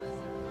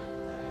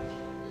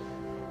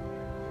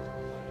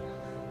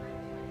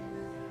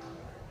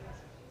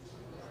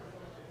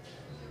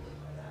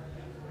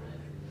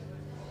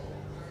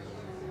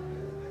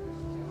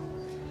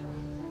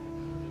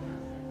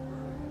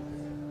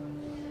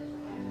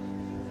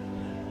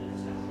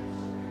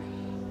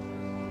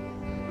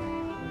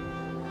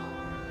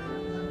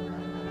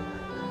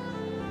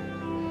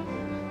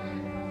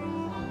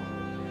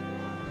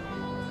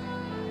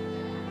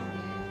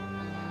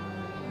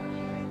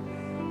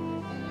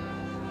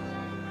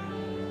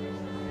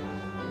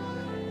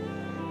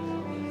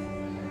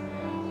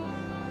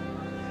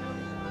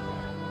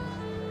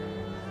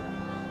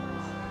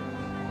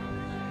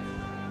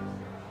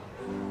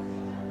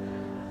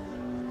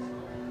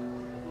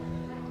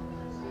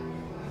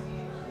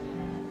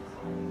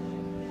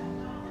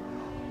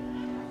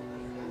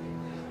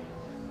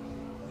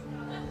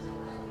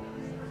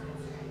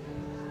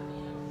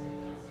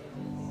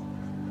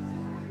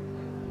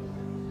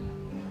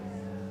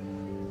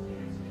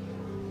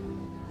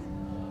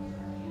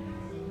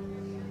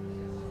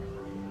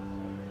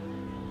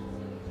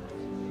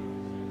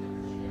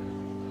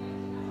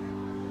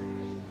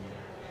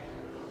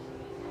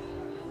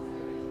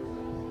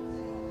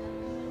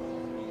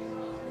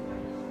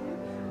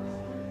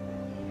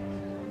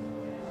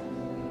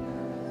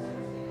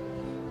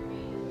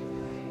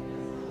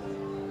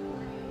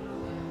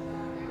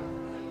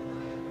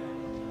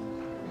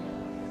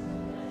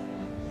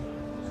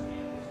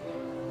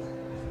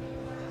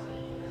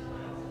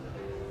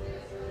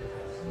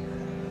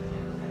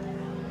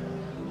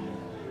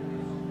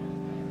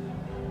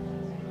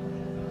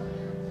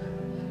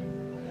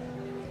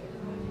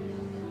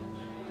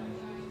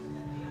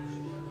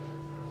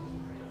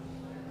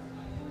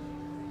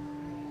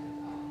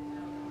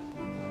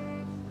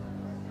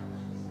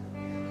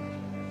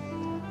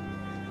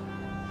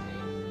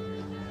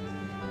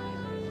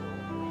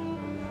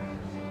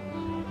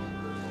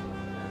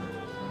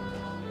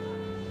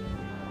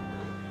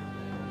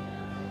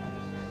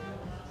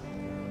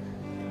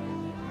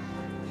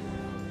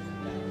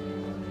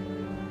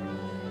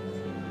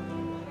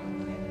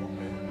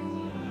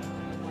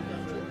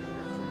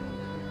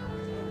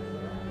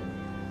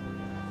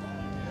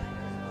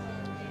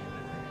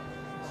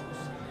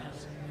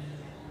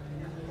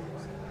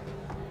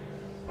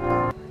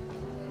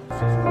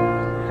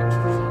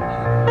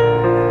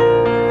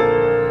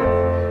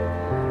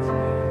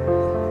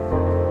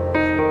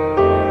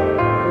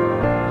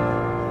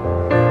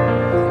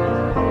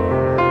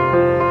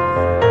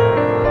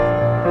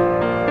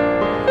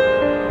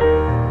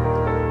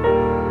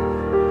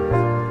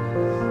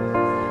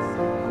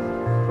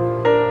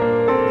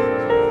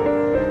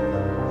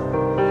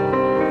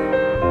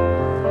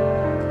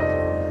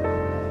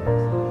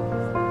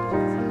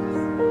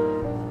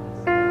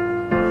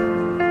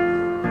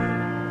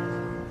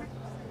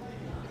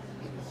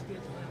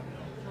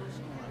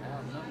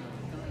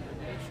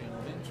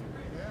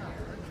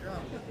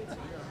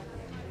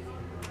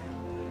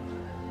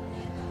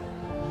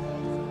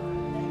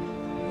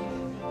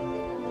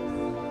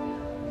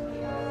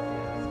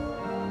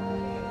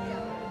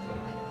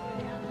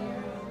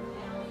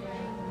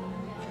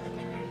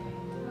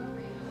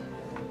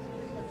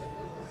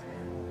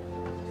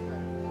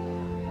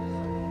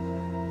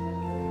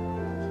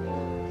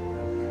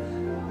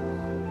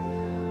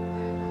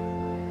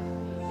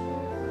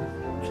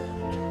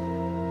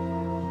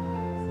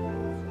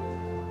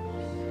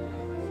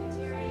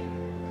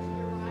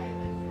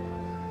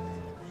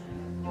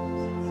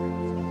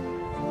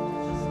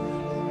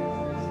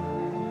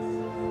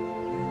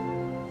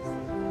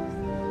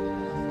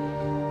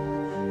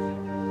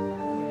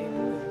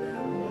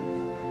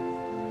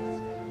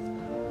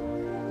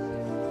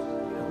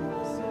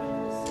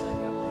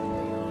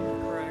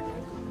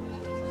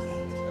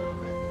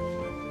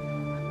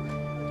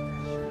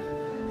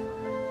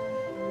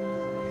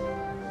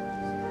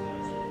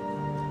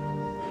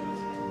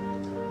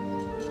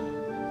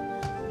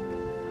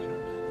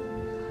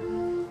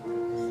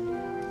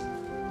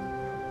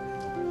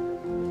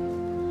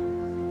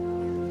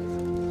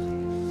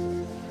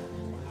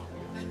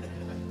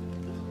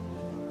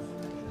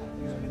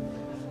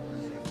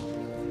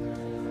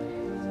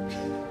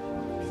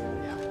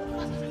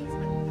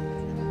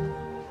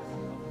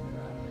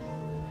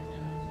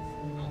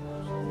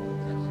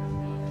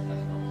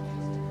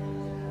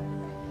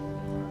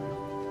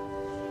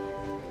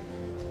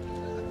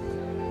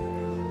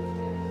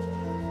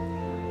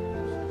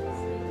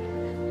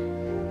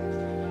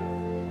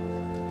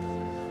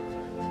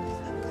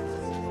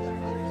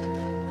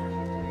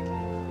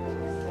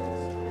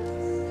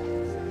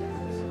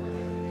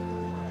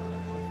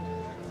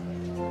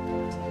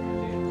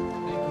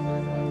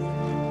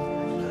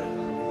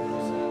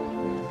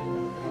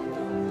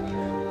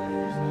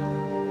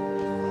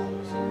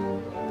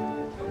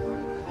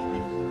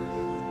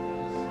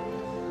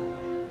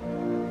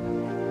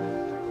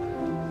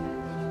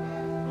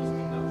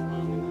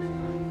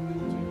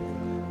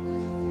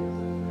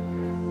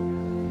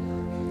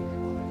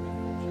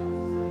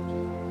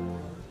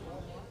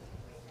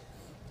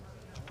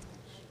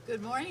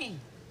Good morning.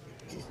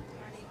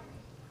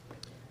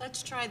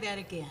 Let's try that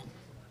again.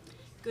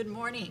 Good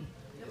morning.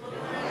 Good morning.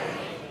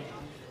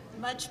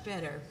 Much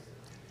better.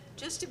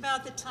 Just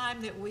about the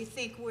time that we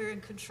think we're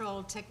in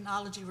control,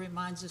 technology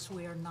reminds us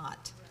we are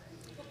not.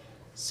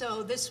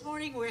 So this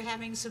morning we're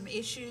having some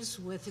issues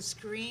with the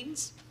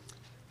screens.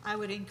 I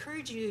would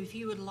encourage you, if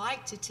you would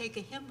like, to take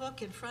a hymn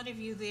book in front of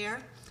you there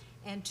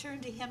and turn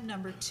to hymn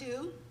number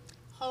 2,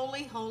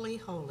 Holy, Holy,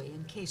 Holy,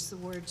 in case the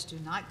words do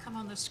not come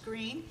on the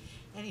screen.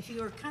 And if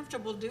you are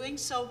comfortable doing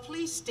so,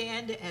 please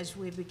stand as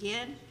we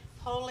begin.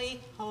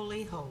 Holy,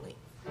 Holy, Holy.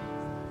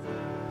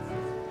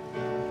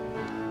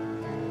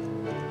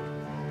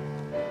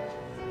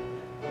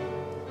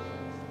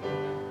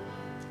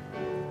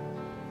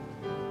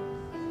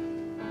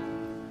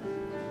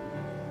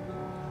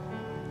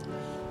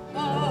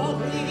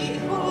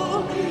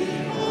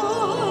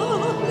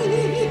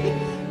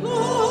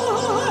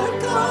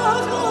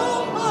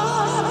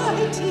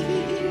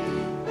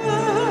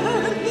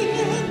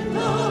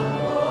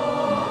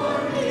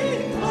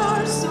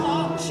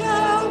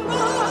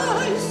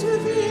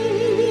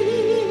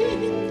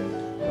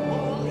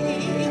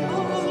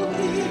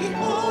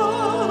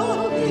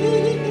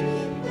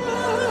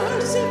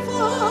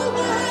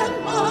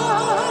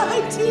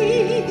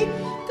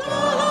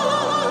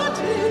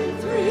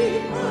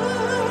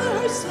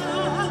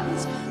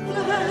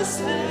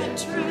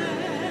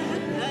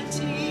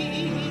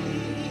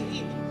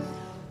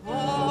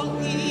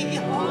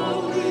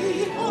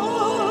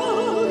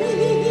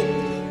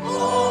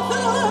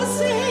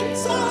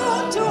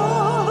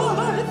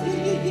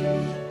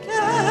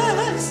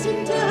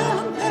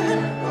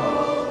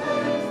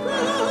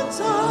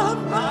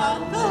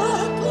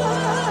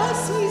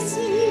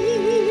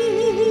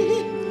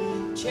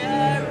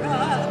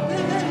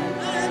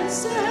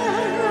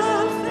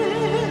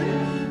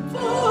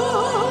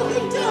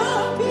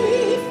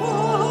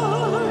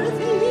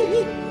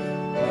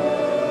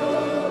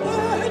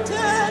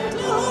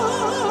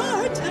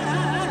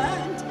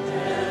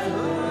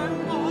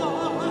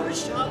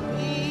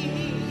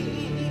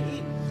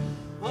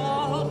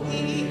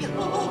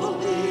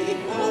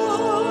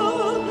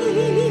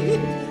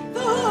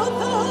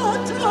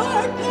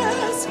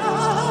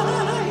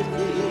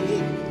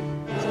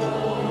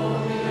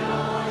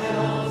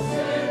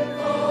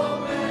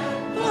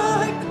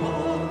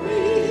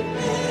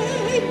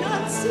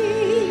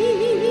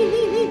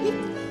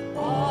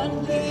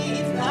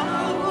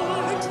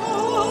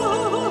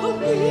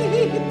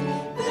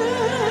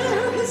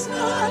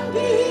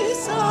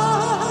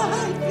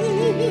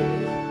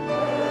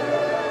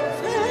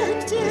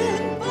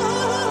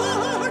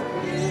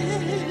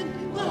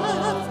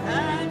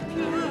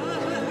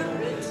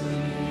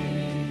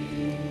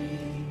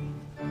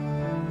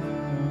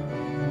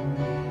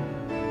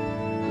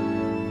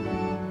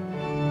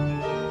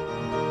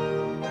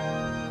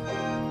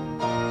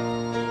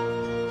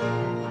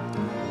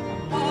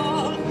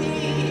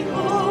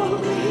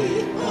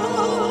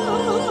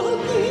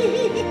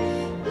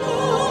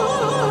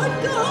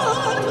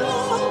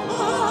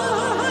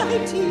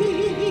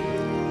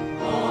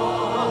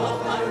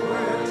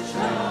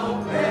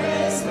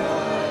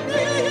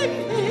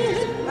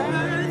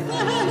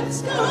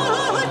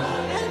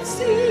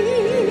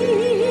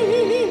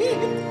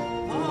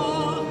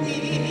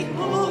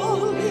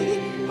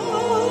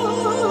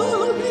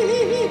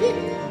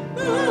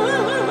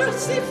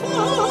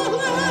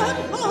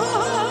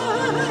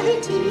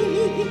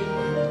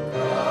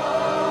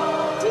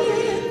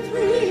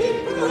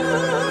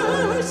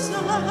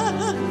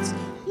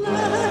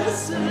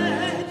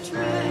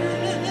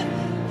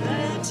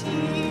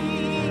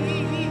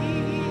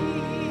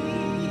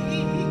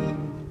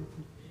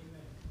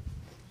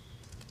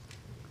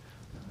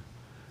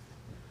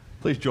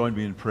 Please join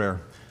me in prayer.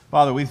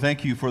 Father, we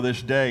thank you for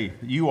this day.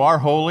 You are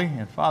holy,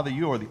 and Father,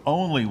 you are the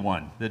only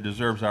one that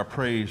deserves our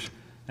praise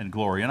and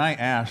glory. And I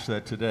ask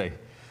that today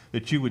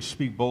that you would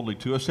speak boldly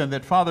to us, and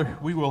that, Father,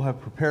 we will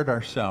have prepared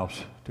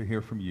ourselves to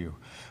hear from you,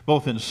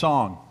 both in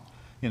song,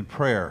 in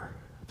prayer,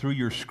 through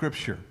your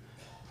scripture,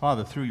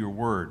 Father, through your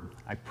word.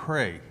 I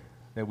pray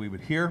that we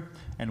would hear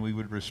and we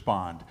would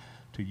respond.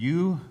 To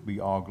you be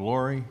all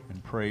glory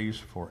and praise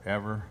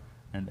forever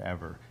and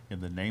ever.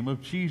 In the name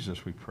of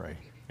Jesus we pray.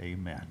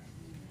 Amen.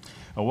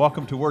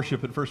 Welcome to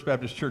worship at First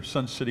Baptist Church,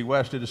 Sun City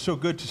West. It is so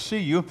good to see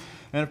you.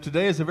 And if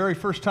today is the very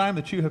first time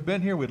that you have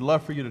been here, we'd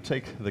love for you to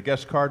take the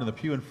guest card in the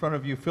pew in front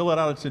of you, fill it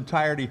out in its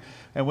entirety,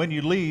 and when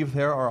you leave,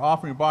 there are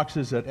offering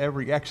boxes at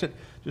every exit.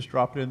 Just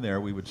drop it in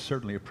there. We would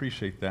certainly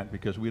appreciate that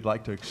because we'd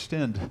like to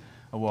extend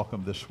a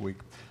welcome this week.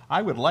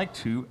 I would like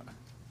to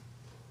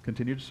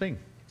continue to sing.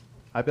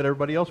 I bet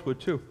everybody else would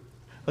too.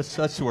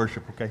 Let's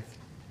worship, okay?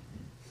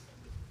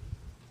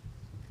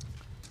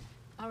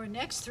 Our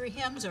next 3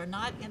 hymns are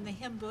not in the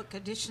hymn book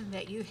edition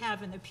that you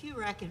have in the pew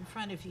rack in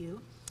front of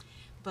you,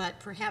 but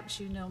perhaps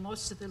you know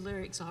most of the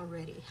lyrics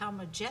already. How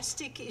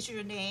majestic is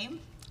your name,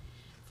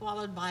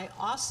 followed by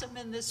awesome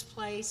in this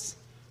place,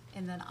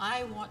 and then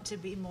I want to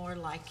be more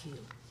like you.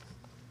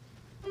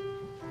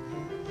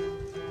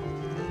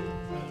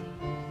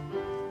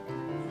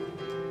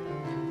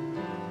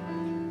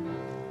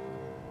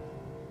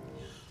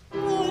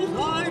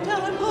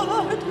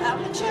 how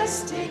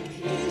majestic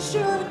is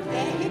your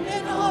name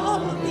in all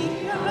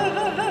the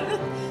earth.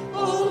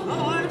 Oh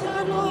Lord,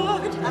 our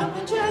Lord, how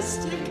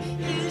majestic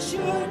is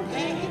your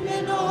name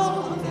in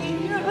all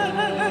the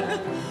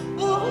earth.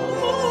 Oh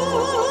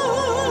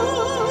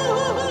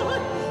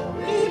Lord,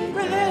 we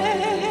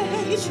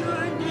praise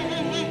your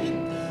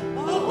name.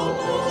 Oh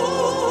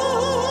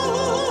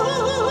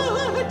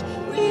Lord,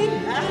 we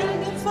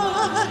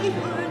magnify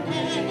your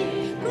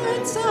name.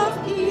 Prince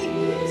of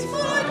Peace,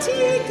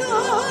 mighty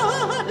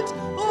God,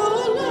 oh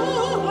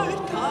Lord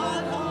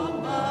God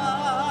Almighty.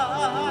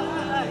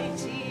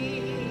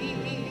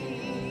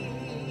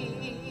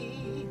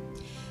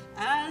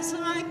 As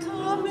I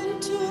come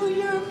into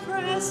your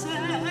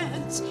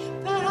presence,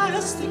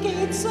 past the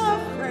gates of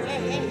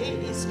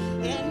praise,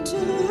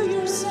 into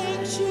your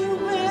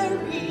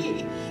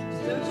sanctuary,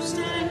 through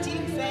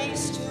standing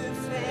face to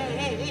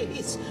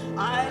face,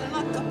 I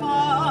look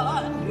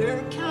upon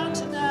your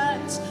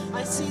countenance,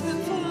 I see the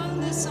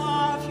fullness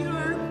of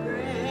your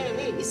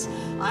grace.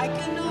 I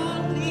can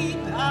only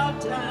bow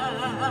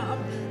down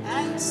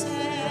and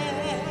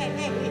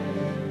say,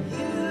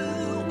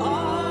 you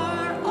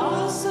are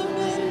awesome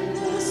in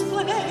this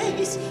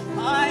place,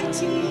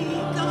 mighty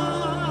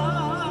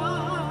God.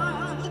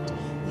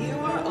 You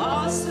are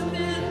awesome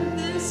in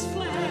this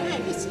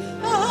place,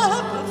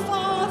 Abba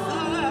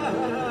Father.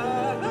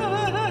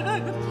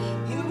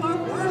 You are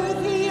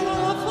worthy of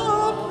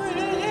all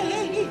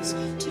praise.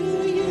 To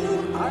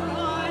you our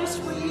lives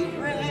we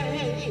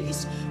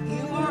raise.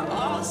 You are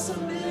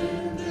awesome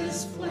in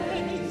this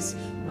place,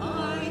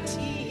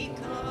 mighty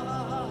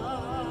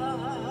God.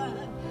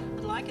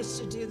 I'd like us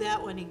to do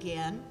that one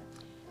again.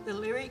 The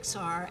lyrics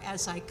are,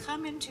 as I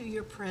come into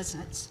your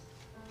presence,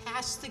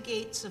 past the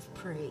gates of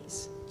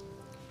praise,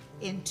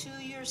 into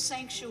your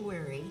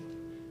sanctuary,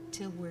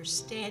 till we're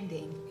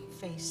standing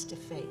face to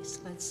face.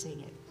 Let's sing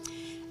it.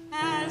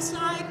 As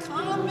I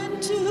come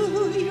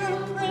into your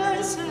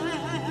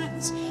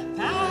presence,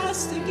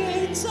 past the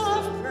gates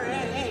of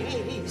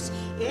praise,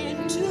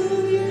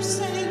 into your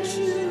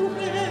sanctuary,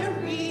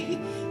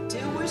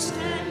 till we're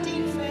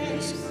standing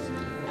face.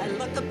 I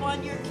look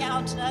upon your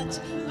countenance,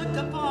 look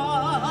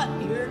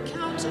upon your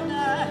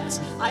countenance.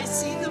 I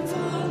see the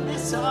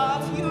fullness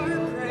of your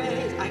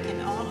grace. I can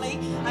only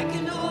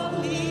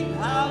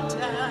bow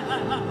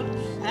down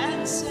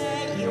and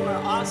say, you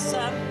are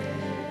awesome.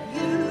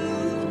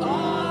 You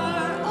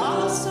are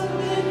awesome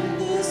in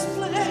this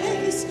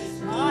place,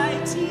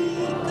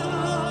 mighty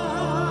God.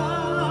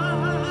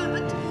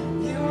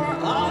 You are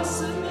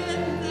awesome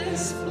in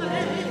this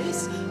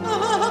place,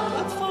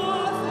 Abba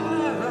Father.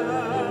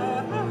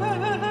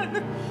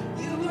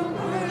 You are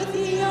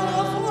worthy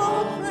of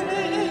all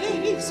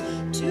praise.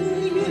 To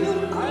you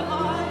our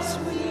lives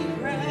we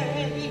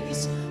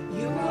raise.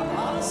 You are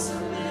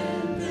awesome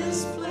in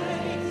this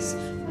place,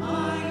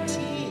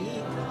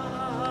 mighty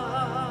God.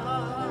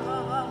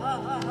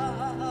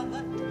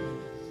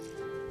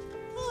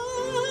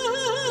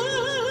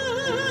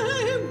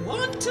 I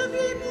want to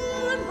be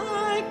more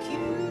like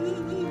you.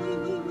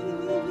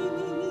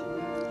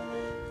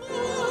 I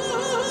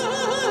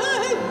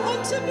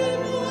want to be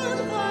more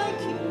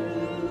like you.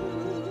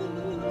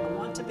 I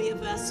want to be a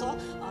vessel.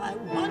 I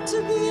want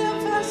to be a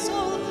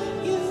vessel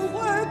you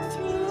work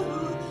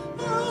through.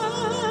 I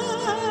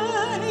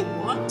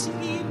want to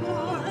be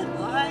more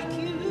like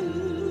you.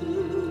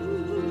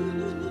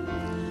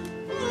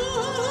 I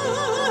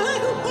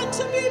want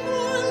to be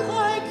more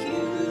like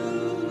you.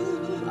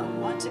 I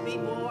want to be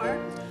more.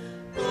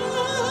 I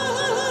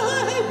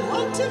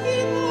want to be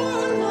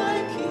more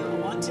like you. I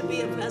want to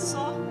be a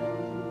vessel.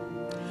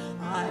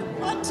 I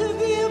want to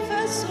be a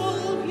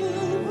vessel you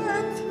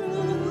work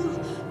through.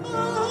 I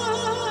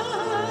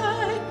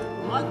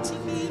want to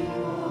be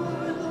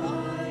more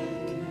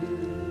like you.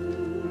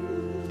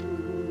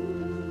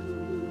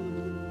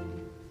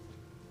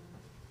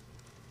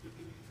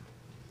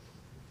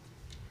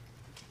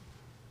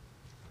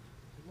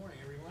 Good morning,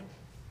 everyone.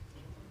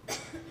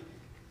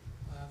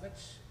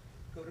 Let's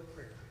go to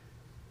prayer.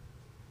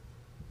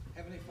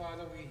 Heavenly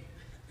Father, we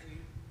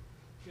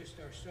just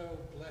are so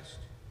blessed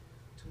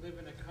to live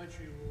in a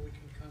country where we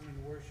can come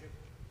and worship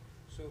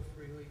so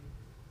freely.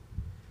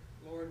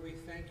 Lord, we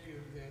thank you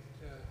that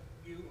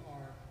you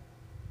are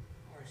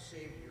our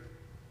Savior,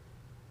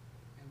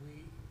 and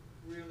we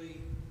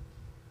really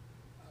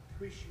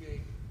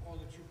appreciate all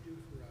that you do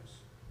for us.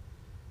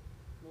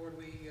 Lord,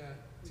 we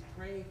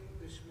pray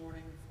this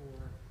morning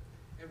for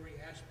every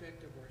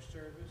aspect of our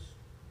service.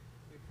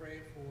 We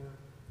pray for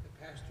the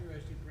pastor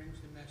as he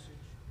brings the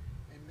message,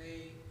 and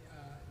may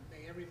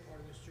every part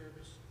of the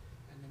service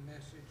and the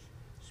message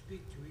speak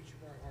to each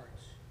of our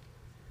hearts.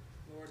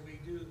 Lord, we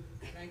do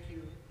thank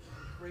you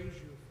and praise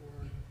you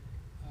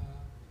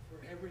for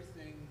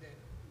everything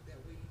that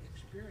we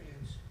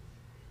experience.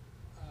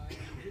 And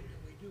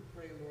we do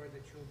pray, Lord,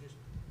 that you'll just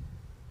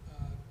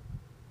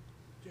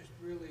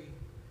really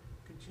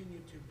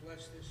continue to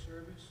bless this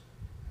service,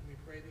 and we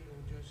pray that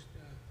you'll just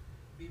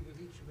be with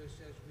each of us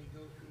as we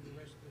go through the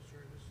rest of the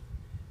service,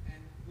 and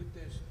with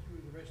us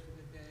through the rest of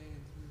the day and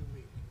through the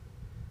week.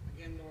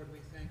 Again, Lord, we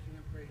thank you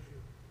and praise you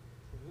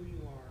for who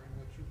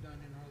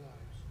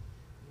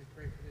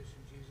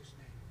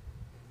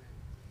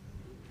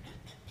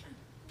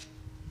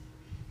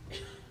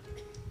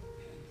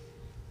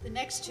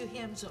next two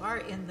hymns are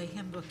in the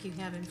hymn book you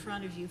have in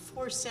front of you,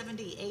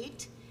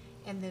 478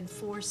 and then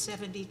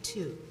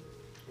 472.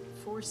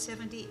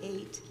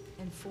 478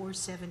 and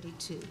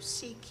 472.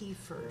 Seek ye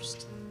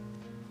first.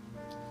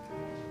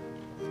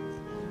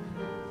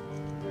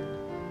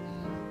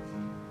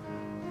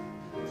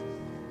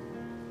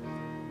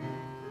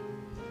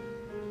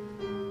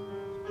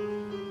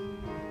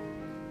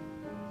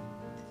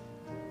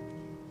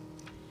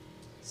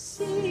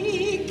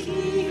 Seek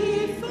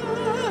ye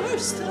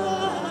first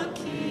the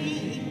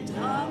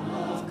kingdom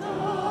of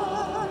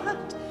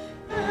God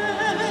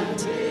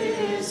and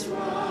his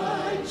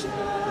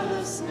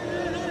righteousness,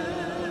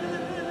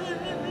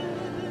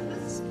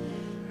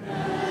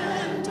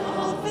 and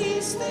all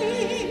these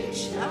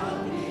things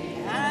shall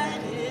be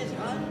added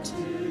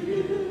unto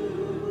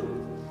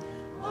you.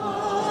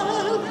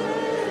 Alleluia,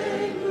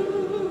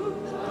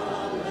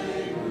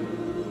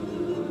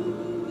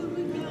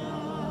 alleluia.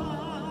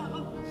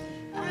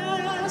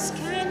 Ask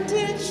and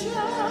it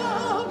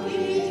shall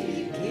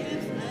be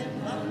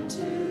given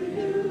unto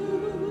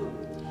you.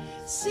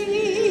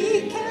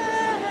 Seek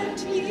and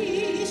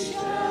ye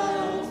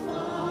shall find.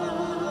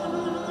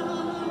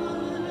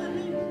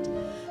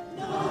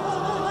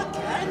 Knock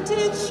and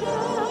it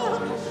shall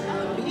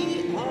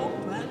be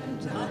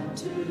opened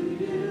unto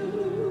you.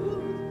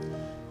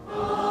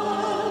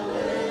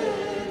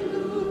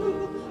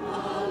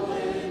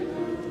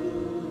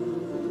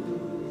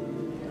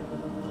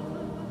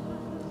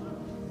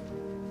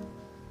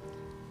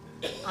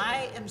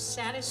 I am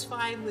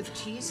satisfied with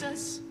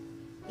Jesus.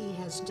 He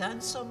has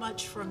done so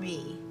much for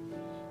me.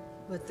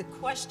 But the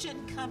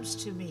question comes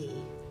to me,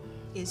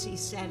 is he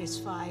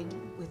satisfied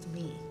with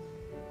me?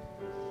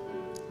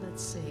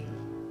 Let's sing.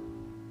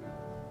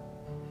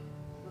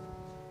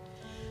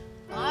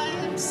 I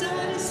am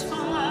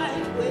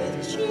satisfied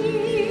with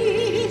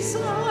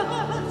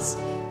Jesus.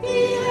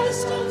 He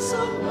has done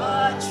so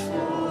much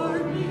for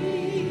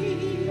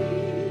me.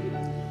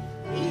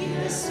 He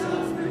has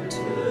suffered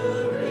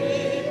to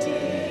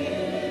redeem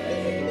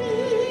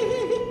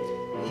me.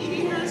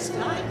 He has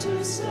died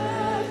to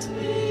set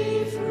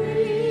me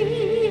free.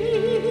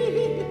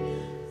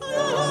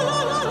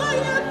 I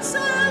am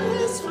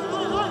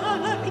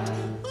satisfied.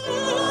 I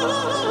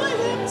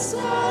am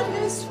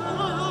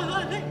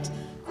satisfied.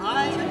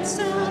 I am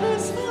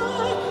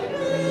satisfied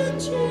with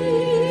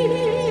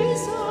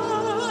Jesus.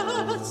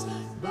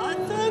 But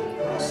the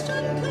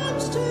question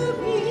comes to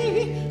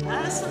me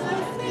as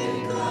I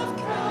think of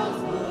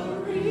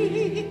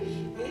Calvary.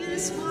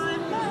 Is my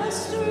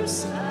master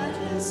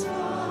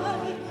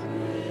satisfied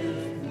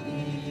with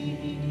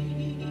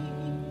me?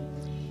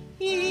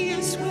 He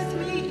is with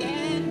me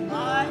in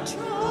my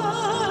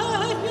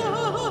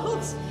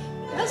trials.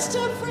 Best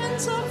of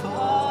friends of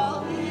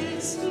all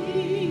is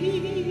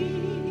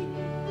he.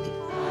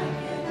 I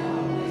can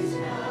always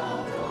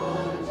count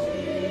on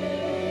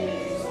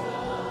Jesus.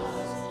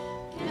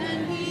 Can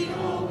he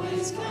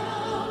always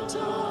count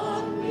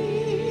on me?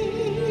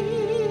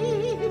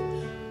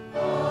 I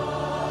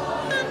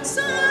am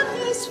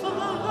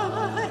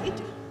satisfied.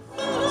 I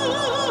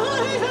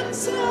am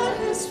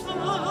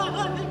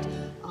satisfied.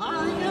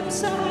 I am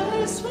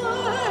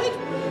satisfied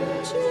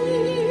with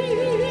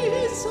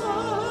Jesus.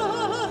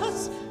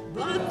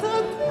 But the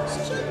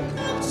question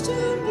comes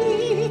to me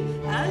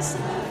as I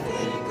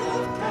think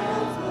of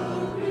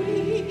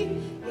Calvary.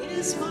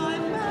 Is my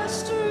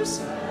master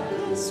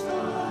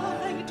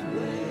satisfied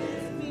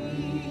with me?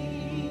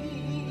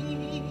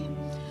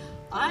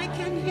 I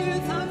can hear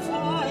the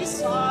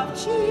voice of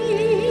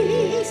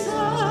Jesus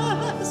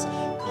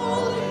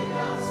calling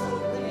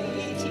out,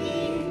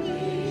 leading me.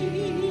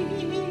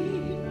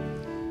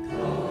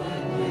 Go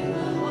and win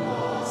the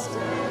lost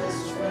and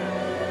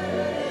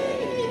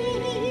straying.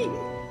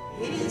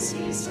 Is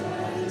he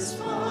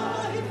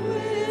satisfied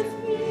with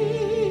me?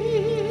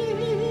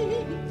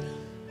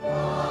 I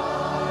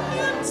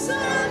am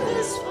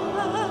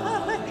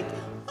satisfied.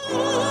 I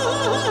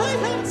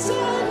am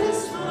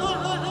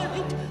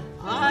satisfied.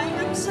 I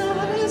am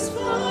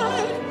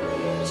satisfied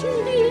with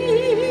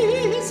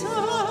Jesus.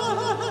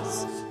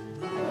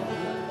 But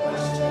the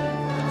question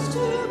comes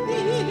to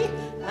me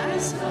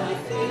as I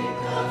think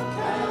of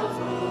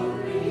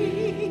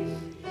Calvary.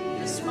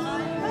 Is my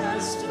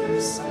master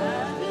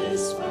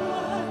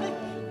satisfied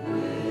with me?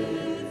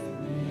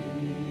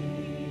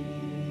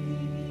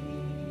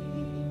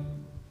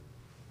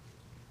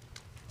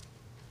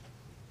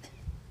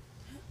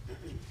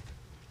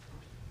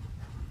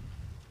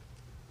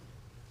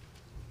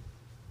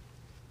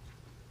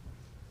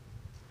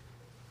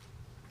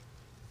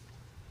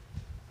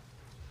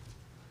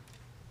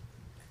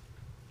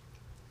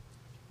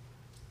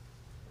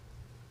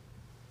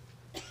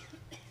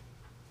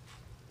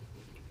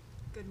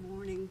 Good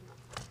morning.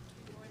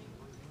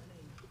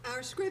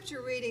 Our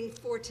scripture reading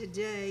for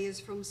today is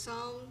from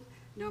Psalm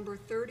number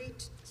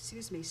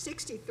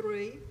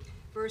 63,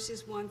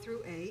 verses 1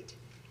 through 8.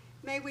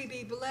 May we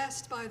be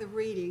blessed by the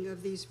reading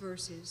of these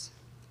verses.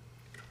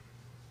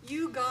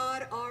 You,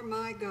 God, are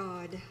my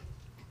God.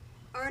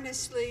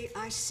 Earnestly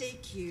I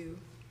seek you.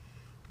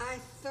 I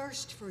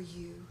thirst for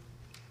you.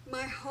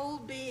 My whole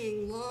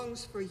being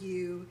longs for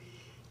you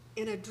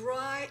in a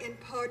dry and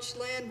parched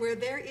land where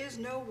there is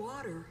no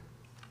water.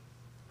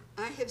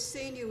 I have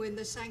seen you in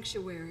the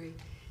sanctuary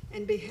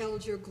and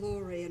beheld your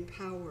glory and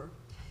power.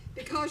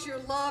 Because your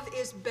love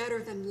is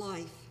better than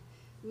life,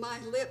 my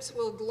lips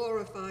will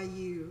glorify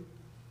you.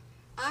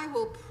 I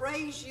will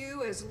praise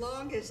you as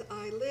long as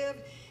I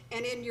live,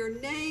 and in your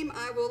name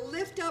I will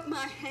lift up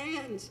my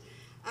hands.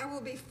 I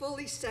will be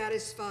fully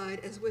satisfied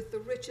as with the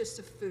richest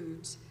of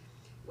foods.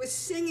 With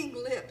singing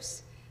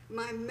lips,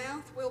 my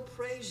mouth will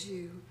praise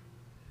you.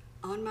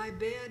 On my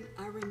bed,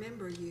 I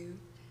remember you.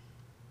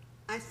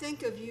 I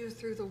think of you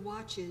through the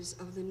watches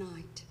of the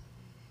night,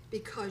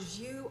 because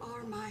you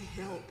are my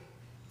help.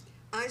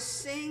 I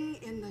sing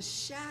in the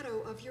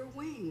shadow of your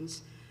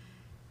wings.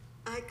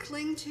 I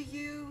cling to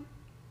you,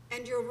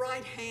 and your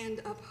right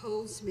hand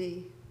upholds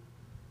me.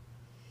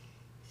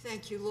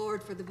 Thank you,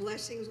 Lord, for the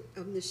blessings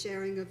of the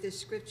sharing of this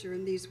scripture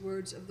and these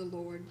words of the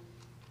Lord.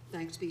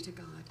 Thanks be to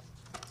God.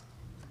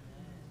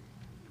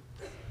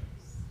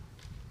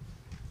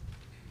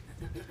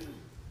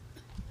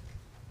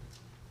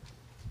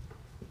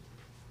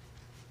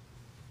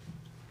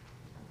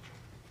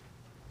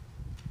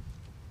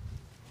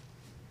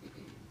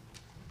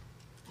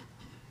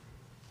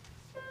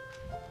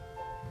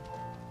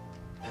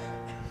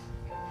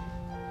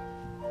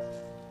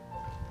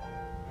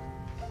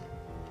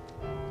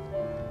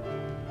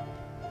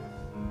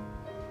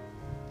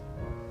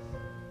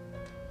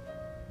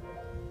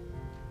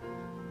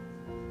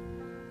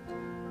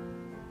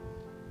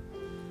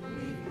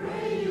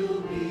 Pray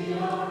you be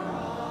our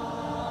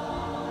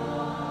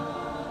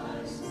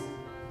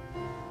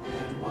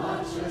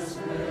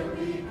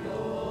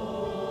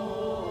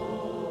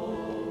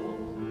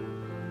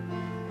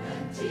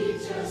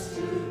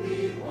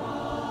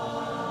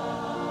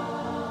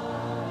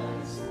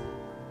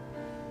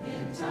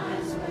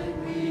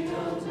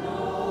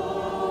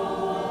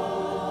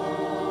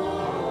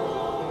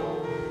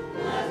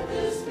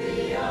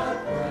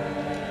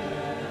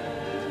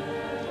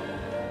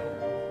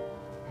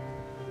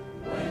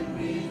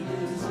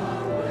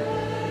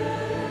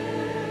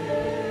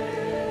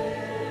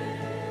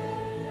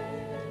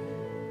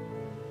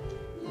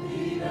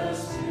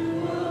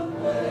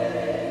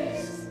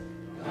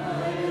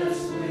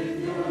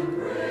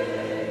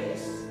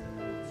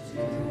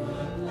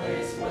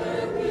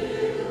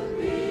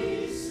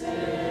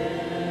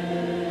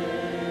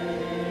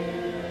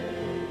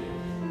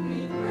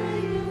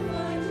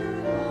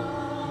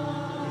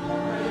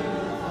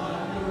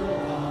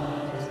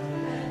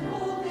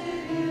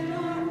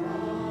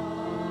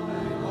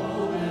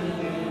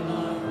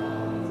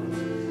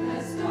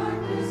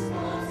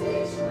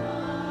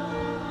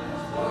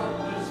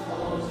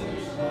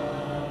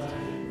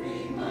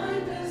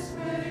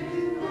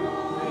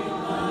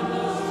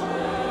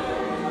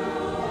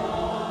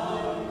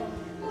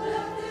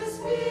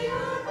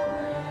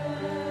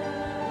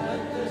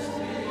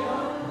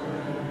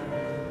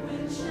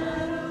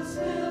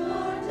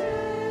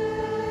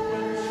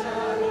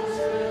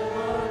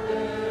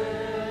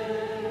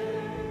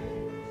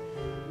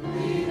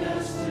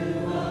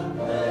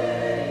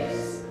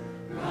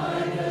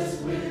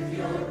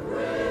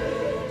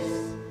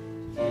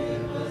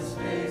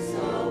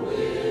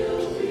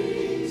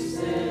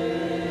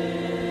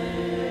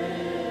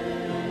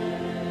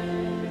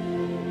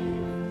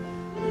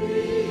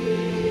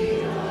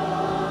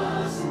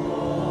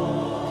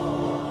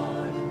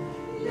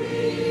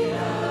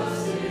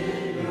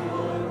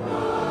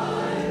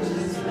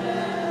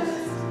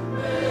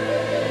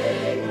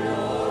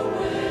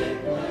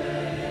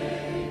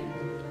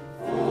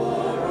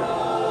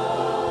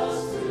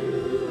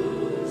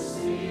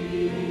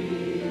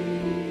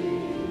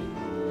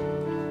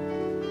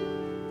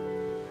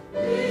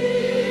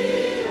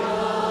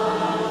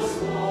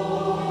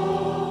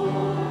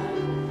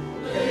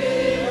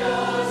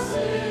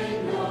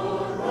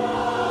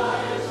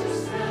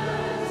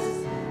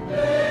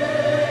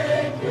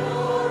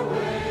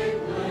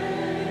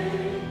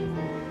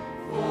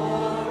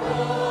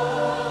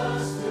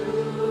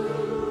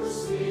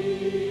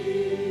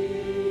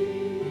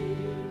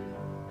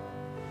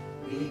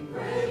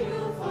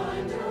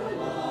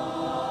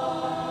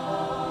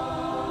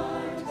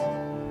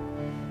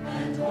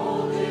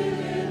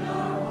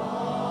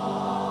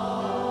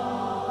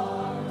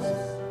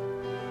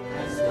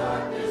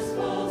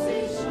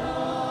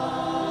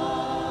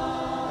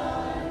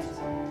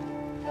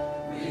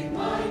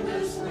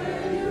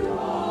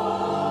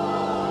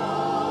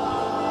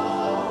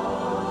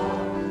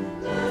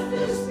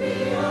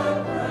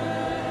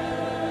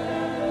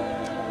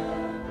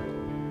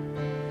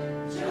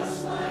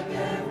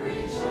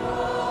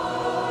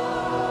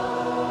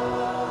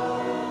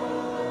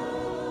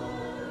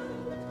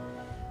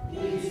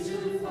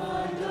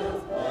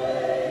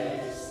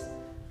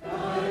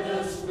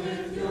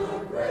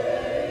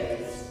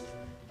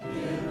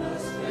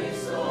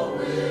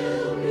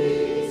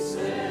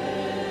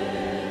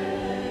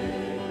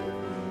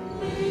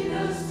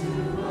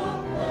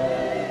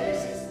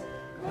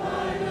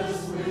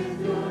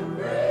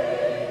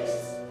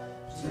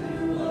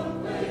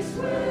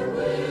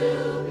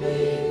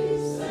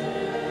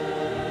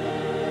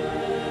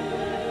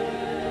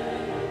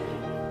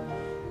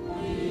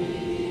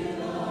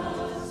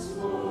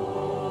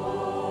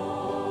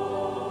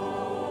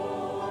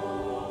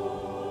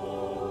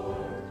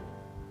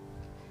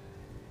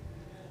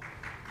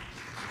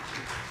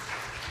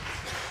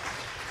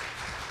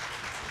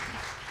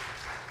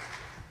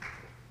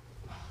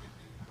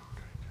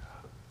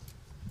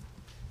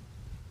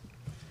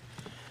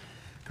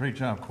Great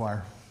job,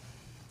 choir.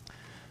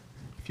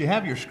 If you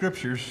have your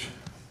scriptures,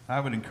 I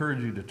would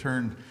encourage you to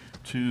turn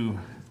to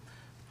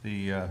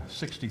the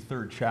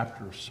 63rd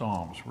chapter of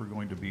Psalms. We're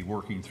going to be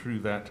working through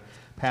that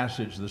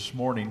passage this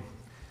morning.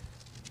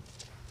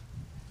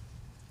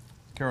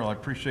 Carol, I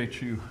appreciate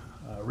you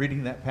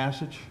reading that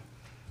passage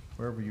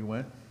wherever you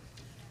went.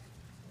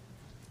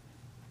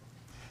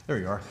 There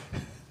you are.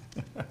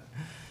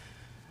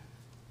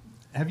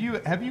 Have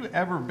you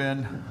ever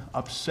been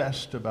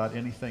obsessed about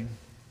anything?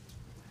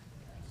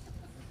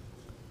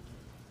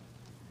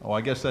 Oh,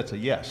 I guess that's a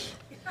yes.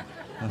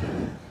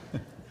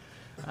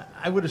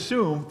 I would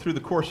assume through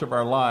the course of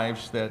our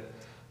lives that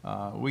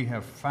we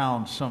have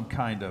found some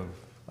kind of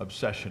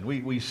obsession.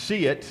 We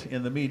see it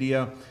in the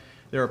media.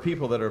 There are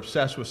people that are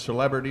obsessed with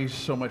celebrities,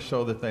 so much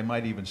so that they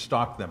might even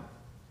stalk them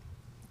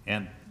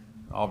and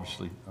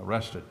obviously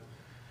arrested.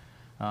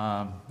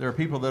 There are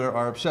people that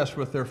are obsessed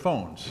with their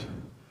phones.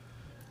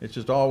 It's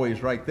just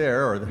always right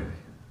there, or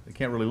they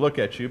can't really look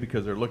at you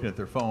because they're looking at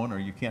their phone, or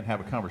you can't have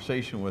a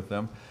conversation with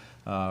them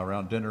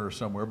around dinner or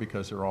somewhere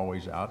because they're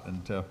always out.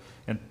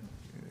 And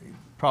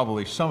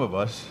probably some of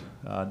us,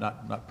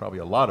 not probably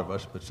a lot of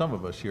us, but some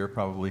of us here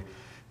probably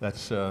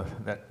that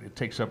it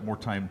takes up more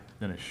time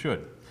than it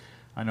should.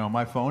 I know on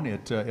my phone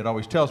it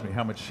always tells me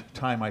how much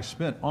time I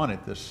spent on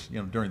it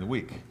during the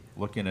week,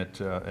 looking at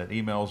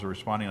emails or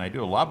responding. I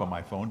do a lot on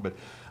my phone, but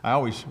I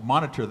always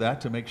monitor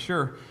that to make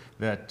sure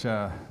that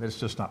it's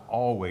just not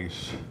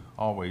always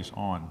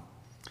on.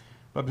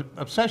 But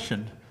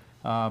obsession,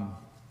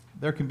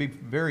 there can be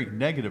very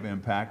negative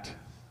impact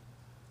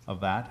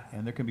of that,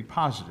 and there can be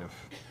positive.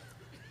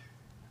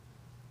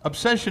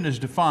 Obsession is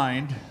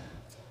defined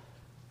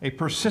a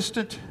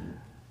persistent,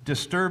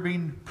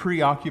 disturbing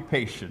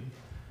preoccupation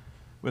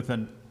with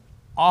an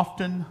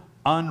often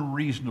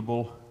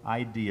unreasonable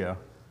idea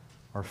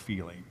or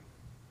feeling.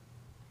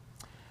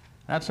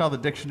 That's how the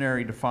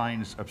dictionary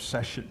defines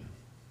obsession.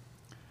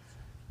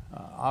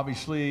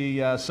 Obviously,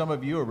 some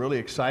of you are really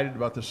excited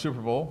about the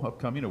Super Bowl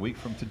upcoming a week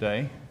from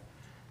today.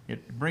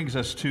 It brings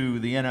us to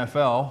the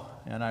NFL,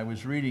 and I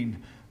was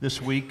reading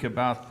this week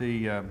about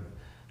the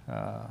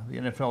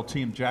NFL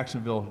team,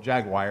 Jacksonville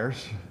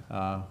Jaguars,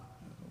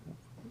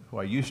 who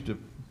I used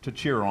to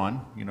cheer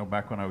on,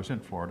 back when I was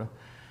in Florida.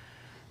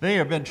 They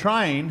have been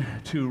trying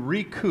to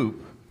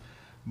recoup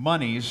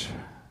monies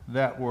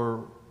that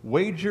were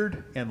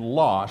wagered and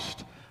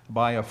lost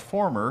by a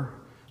former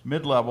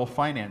mid-level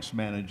finance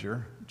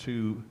manager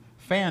to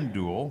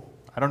FanDuel.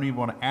 I don't even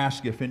want to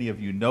ask if any of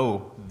you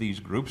know these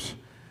groups,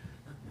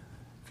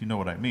 if you know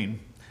what I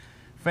mean.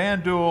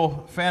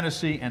 FanDuel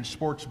Fantasy and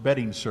Sports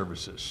Betting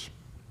Services.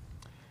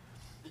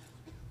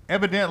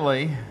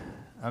 Evidently,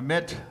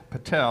 Amit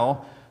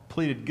Patel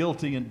pleaded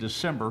guilty in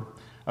December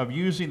of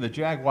using the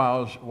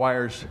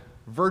Jaguars'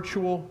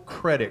 virtual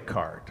credit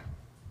card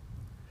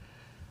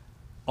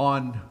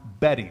on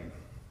betting.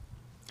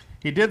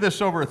 He did this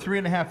over a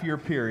 3.5-year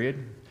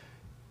period,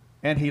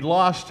 and he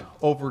lost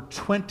over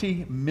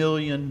 $20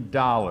 million.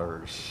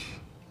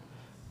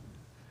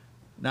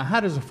 Now,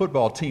 how does a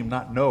football team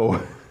not know?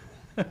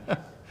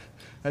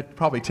 That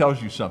probably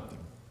tells you something.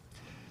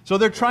 So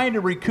they're trying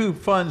to recoup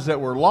funds that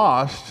were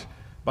lost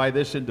by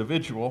this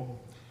individual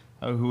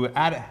who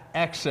had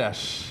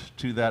access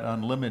to that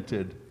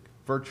unlimited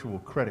virtual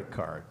credit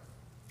card.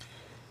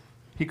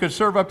 He could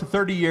serve up to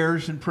 30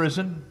 years in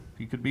prison.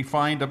 He could be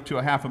fined up to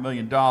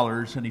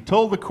 $500,000, and he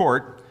told the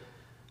court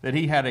that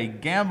he had a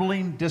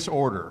gambling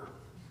disorder.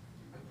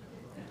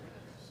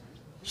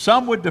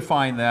 Some would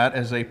define that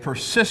as a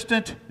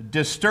persistent,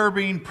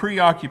 disturbing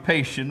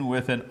preoccupation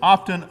with an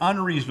often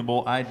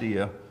unreasonable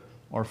idea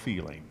or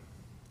feeling.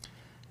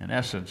 In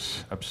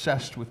essence,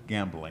 obsessed with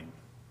gambling.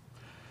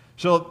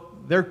 So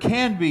there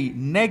can be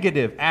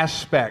negative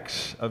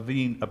aspects of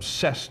being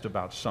obsessed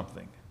about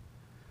something.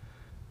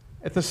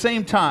 At the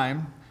same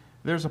time,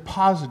 there's a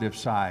positive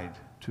side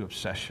to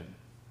obsession.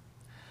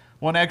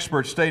 One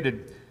expert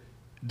stated,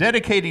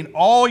 dedicating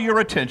all your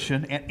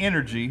attention and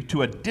energy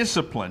to a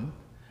discipline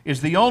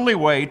is the only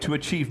way to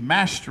achieve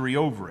mastery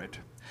over it.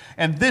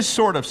 And this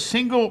sort of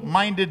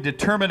single-minded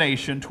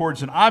determination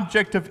towards an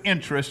object of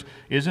interest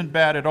isn't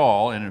bad at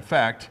all, and in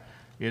fact,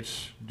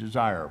 it's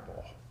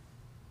desirable.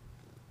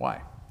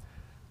 Why?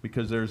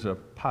 Because there's a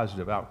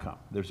positive outcome.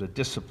 There's a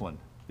discipline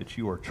that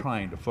you are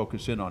trying to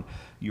focus in on.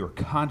 You're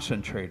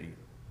concentrating.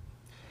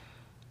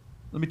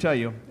 Let me tell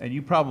you, and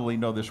you probably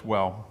know this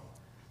well,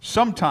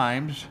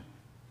 sometimes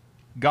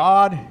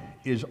God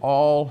is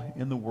all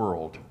in the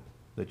world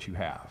that you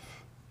have.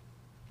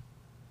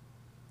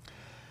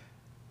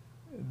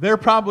 There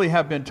probably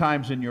have been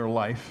times in your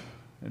life,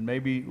 and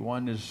maybe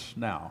one is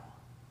now,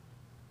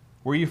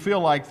 where you feel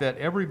like that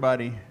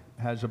everybody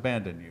has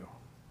abandoned you.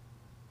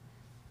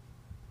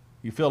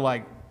 You feel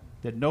like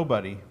that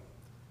nobody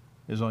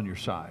is on your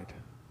side.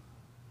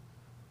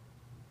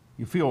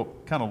 You feel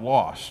kind of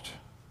lost.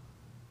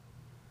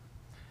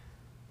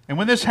 And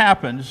when this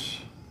happens,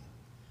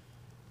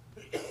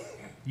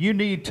 you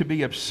need to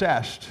be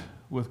obsessed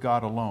with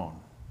God alone.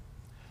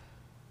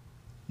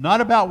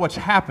 Not about what's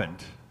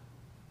happened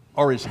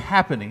or is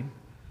happening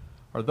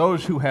or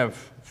those who have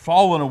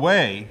fallen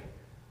away,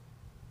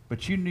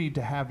 but you need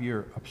to have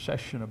your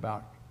obsession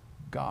about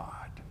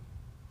God.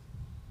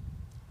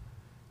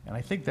 And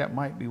I think that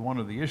might be one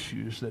of the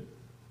issues that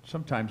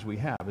sometimes we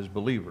have as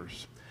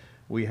believers.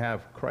 We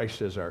have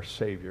Christ as our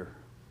Savior.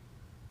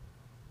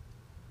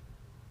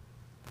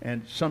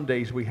 And some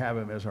days we have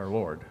Him as our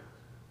Lord.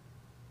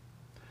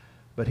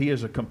 But He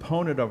is a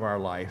component of our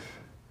life,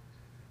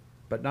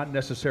 but not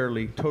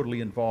necessarily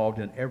totally involved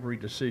in every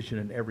decision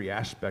and every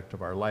aspect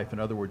of our life. In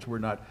other words, we're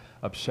not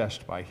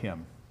obsessed by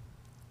Him.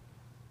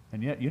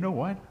 And yet, you know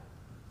what?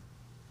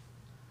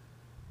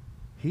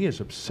 He is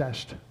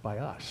obsessed by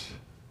us.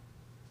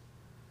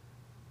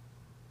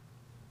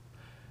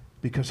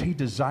 Because He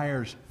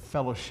desires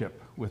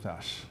fellowship with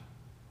us.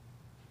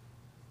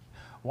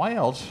 Why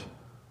else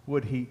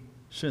would He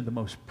send the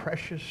most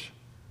precious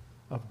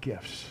of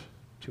gifts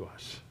to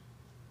us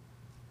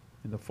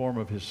in the form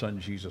of His Son,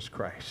 Jesus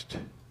Christ?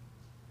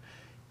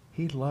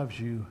 He loves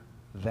you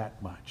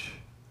that much.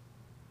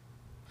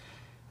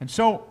 And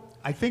so,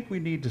 I think we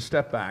need to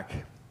step back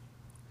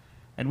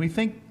and we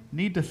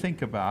need to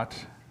think about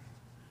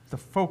the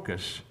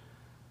focus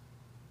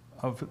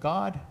of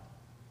God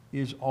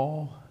is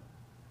all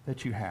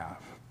that you have.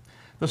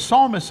 The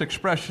psalmist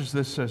expresses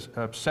this as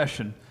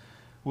obsession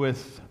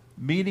with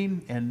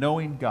meeting and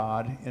knowing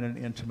God in an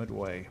intimate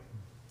way.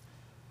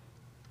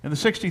 In the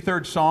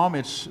 63rd Psalm,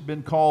 it's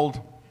been called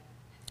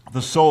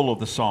the soul of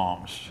the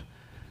Psalms.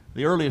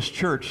 The earliest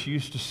church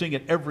used to sing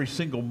it every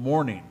single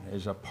morning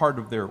as a part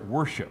of their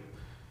worship.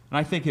 And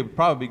I think it would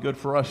probably be good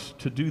for us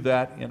to do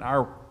that in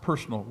our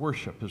personal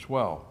worship as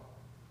well.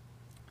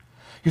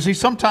 You see,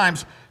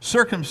 sometimes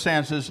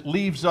circumstances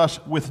leaves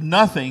us with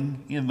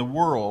nothing in the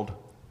world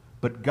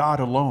but God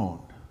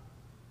alone.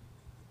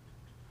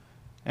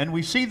 And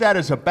we see that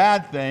as a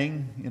bad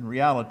thing. In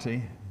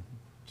reality,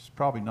 it's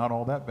probably not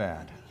all that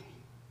bad.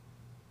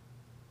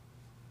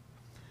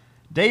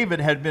 David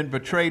had been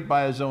betrayed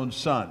by his own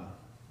son.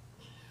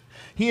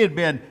 He had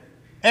been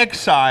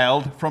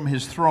exiled from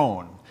his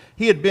throne.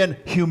 He had been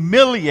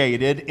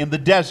humiliated in the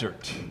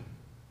desert.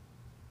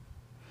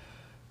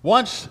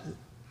 Once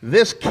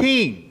this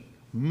king,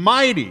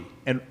 mighty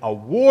and a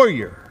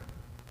warrior,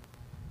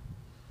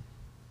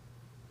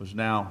 was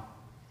now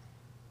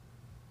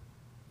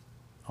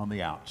on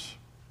the outs,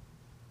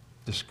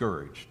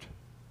 discouraged,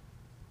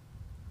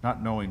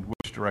 not knowing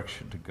which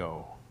direction to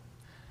go.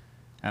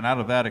 And out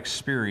of that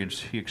experience,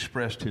 he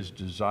expressed his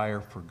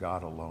desire for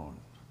God alone.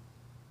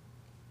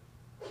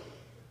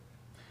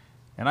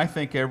 And I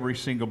think every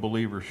single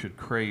believer should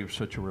crave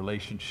such a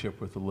relationship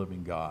with the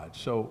living God.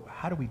 So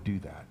how do we do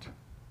that?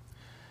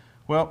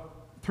 Well,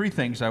 3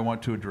 things I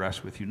want to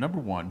address with you. Number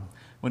 1,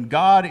 when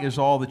God is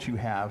all that you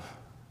have,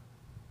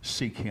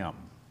 seek Him.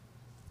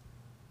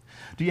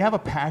 Do you have a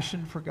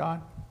passion for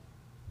God?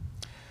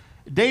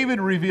 David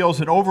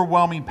reveals an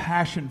overwhelming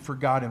passion for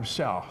God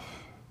Himself.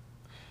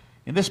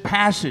 In this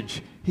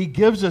passage, he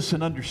gives us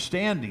an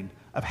understanding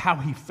of how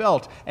he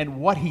felt and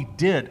what he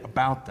did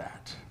about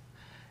that.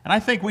 And I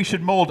think we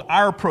should mold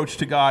our approach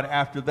to God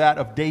after that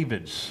of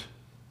David's.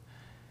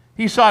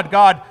 He sought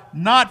God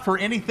not for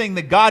anything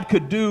that God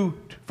could do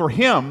for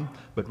him,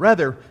 but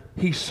rather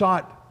he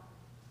sought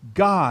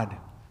God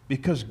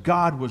because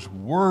God was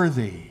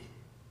worthy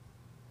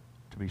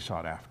to be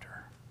sought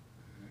after.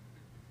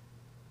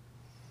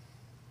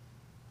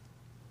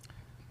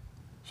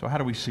 So how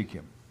do we seek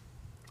Him?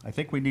 I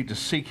think we need to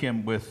seek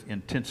Him with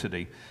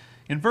intensity.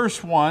 In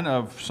verse 1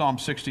 of Psalm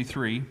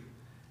 63,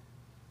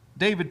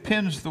 David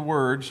pins the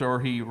words, or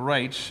he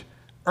writes,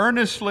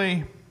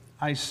 "Earnestly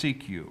I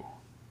seek you."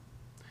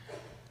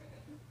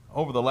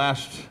 Over the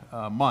last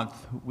month,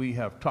 we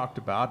have talked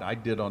about, I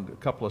did on a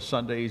couple of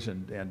Sundays,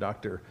 and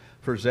Dr.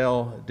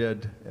 Frizzell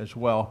did as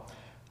well,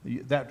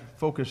 that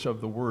focus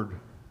of the word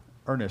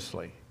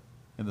earnestly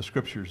in the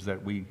scriptures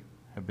that we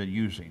have been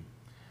using.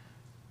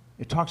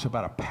 It talks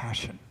about a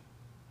passion.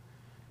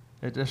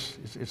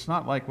 It's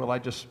not like, well,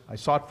 I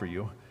sought for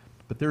you,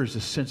 but there is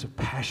a sense of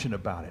passion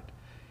about it.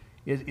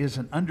 It is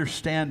an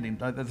understanding.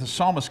 The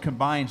psalmist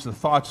combines the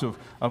thoughts of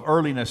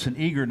earliness and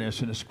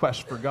eagerness in his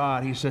quest for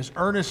God. He says,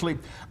 earnestly,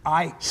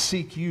 I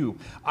seek you.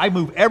 I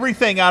move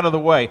everything out of the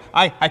way.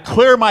 I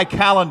clear my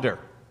calendar.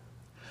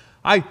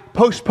 I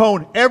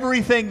postpone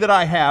everything that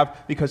I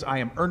have because I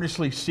am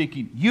earnestly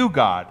seeking you,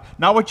 God.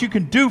 Not what you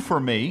can do for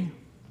me,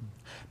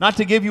 not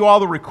to give you all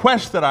the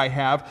requests that I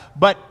have,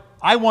 but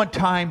I want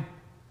time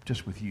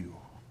just with you.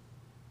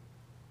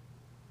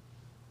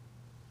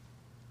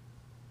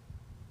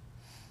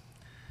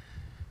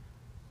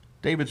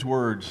 David's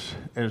words,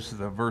 as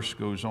the verse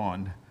goes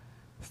on,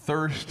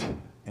 thirst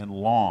and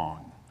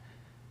long.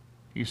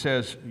 He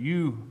says,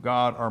 you,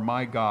 God, are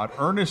my God.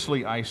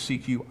 Earnestly I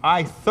seek you.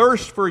 I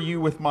thirst for you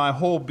with my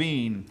whole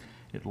being.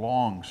 It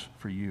longs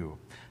for you.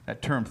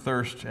 That term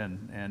thirst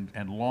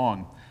and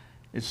long,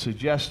 it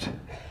suggests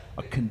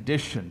a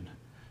condition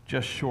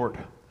just short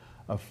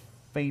of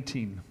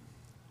fainting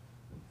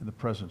in the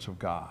presence of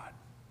God.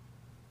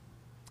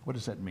 What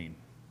does that mean?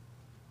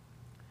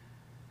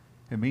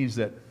 It means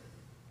that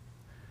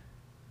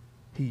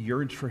He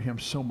yearns for him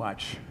so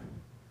much.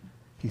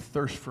 He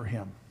thirsts for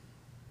him.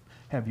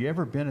 Have you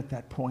ever been at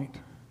that point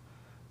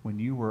when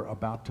you were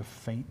about to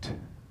faint?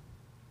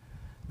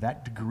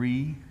 That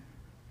degree?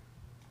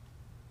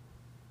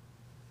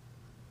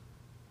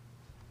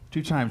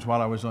 2 times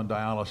while I was on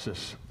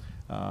dialysis,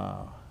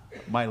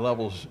 my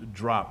levels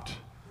dropped.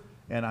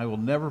 And I will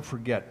never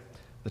forget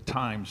the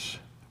times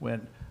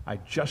when I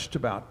just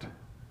about,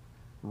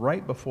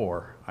 right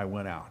before I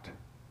went out.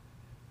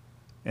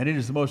 And it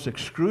is the most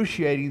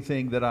excruciating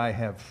thing that I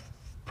have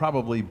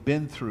probably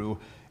been through.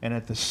 And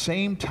at the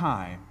same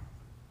time,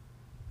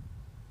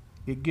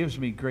 it gives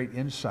me great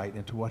insight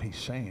into what he's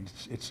saying.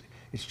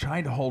 It's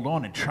trying to hold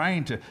on and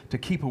trying to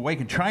keep awake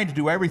and trying to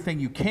do everything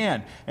you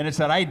can. And it's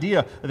that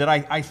idea that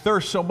I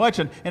thirst so much.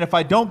 And if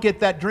I don't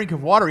get that drink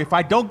of water, if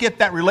I don't get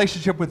that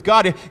relationship with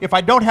God, if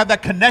I don't have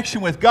that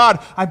connection with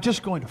God, I'm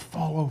just going to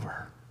fall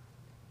over.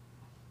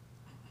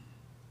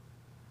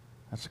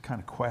 That's the kind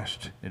of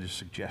quest it is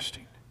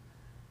suggesting.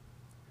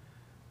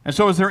 And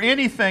so is there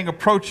anything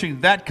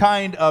approaching that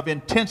kind of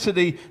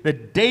intensity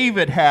that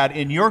David had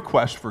in your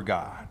quest for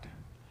God?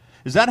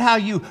 Is that how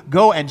you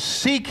go and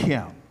seek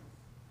him?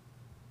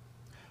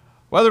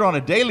 Whether on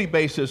a daily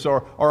basis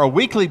or a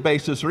weekly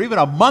basis or even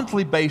a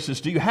monthly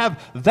basis, do you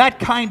have that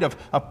kind of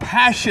a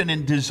passion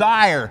and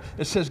desire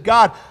that says,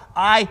 God,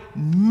 I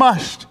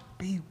must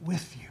be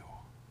with you?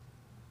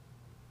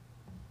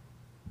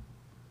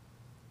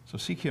 So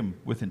seek him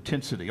with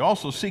intensity.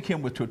 Also seek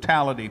him with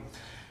totality.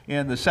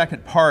 In the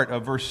second part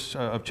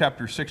of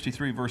chapter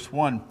 63, verse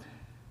 1,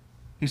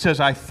 he says,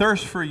 I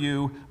thirst for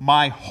you,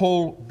 my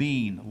whole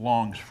being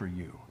longs for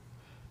you.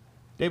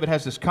 David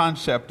has this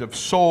concept of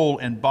soul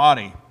and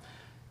body,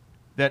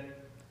 that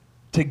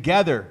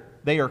together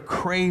they are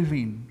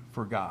craving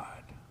for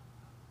God.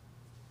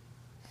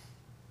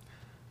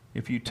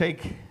 If you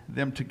take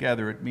them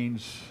together, it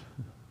means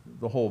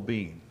the whole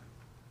being,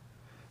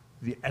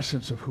 the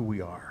essence of who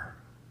we are.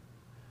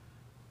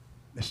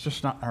 It's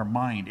just not our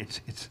mind,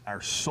 it's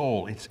our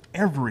soul, it's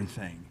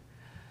everything.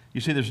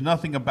 You see, there's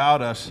nothing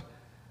about us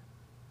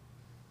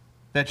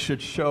that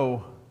should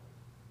show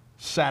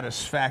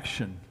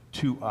satisfaction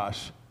to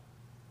us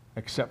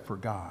except for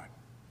God.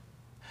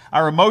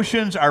 Our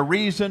emotions, our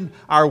reason,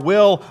 our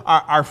will,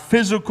 our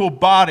physical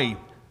body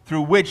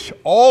through which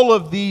all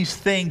of these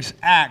things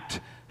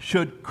act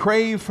should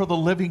crave for the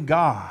living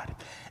God.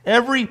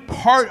 Every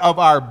part of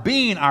our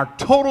being, our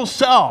total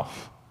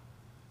self,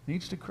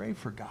 needs to crave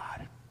for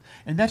God.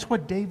 And that's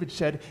what David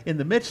said in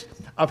the midst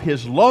of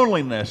his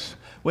loneliness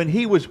when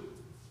he was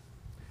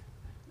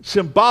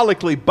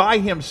symbolically by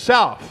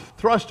himself,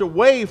 thrust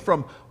away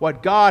from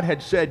what God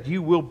had said,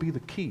 you will be the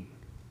king.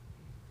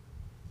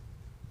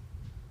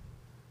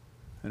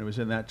 And it was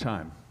in that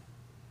time.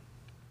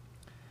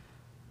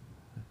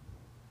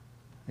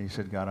 And he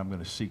said, God, I'm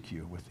going to seek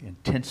you with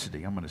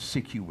intensity. I'm going to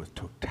seek you with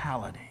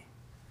totality.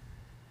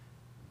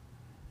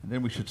 And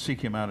then we should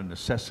seek him out of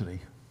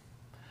necessity.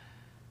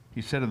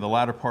 He said in the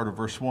latter part of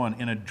verse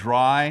 1, in a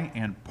dry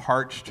and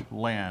parched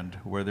land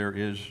where there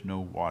is no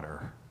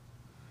water.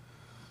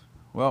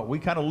 Well, we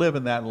kind of live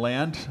in that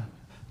land.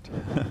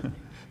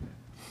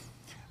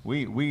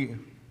 We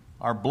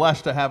are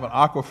blessed to have an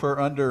aquifer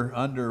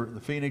under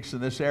the Phoenix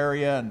in this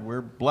area, and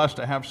we're blessed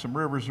to have some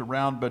rivers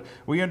around, but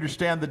we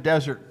understand the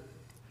desert.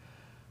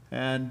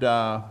 And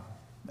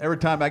every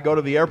time I go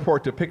to the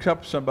airport to pick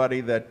up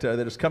somebody that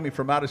is coming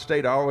from out of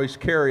state, I always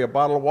carry a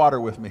bottle of water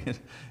with me.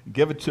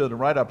 Give it to them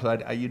right up.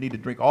 You need to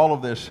drink all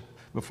of this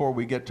before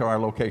we get to our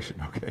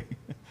location, okay?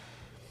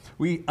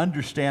 We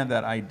understand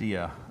that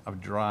idea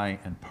of dry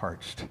and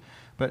parched.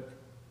 But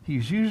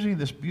he's using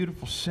this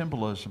beautiful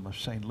symbolism of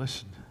saying,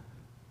 listen,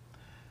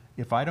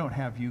 if I don't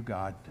have you,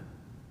 God,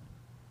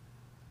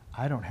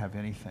 I don't have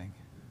anything.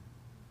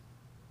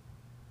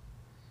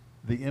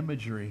 The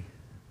imagery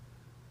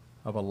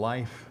of a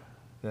life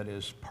that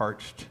is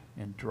parched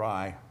and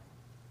dry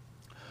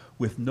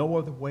with no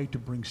other way to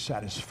bring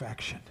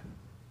satisfaction.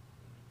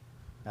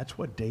 That's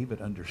what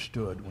David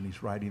understood when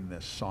he's writing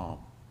this psalm,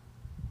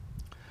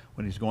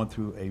 when he's going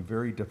through a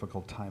very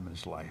difficult time in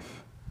his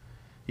life.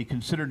 He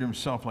considered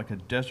himself like a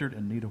desert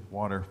in need of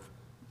water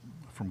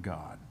from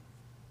God.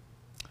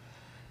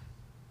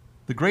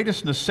 The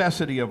greatest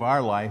necessity of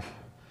our life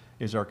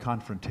is our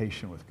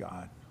confrontation with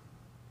God.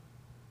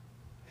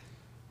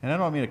 And I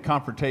don't mean a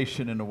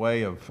confrontation in a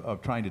way of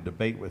trying to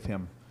debate with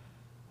him,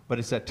 but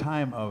it's that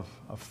time of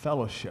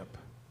fellowship,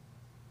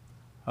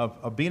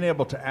 of being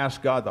able to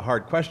ask God the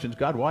hard questions.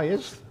 God, why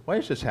is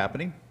this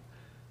happening?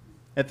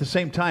 At the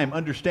same time,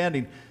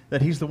 understanding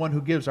that he's the one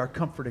who gives our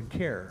comfort and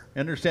care.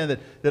 Understand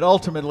that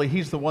ultimately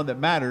he's the one that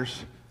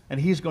matters, and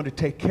he's going to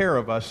take care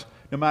of us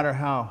no matter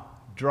how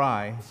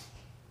dry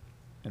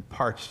and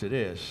parched it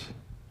is.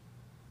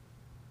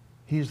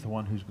 He's the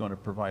one who's going to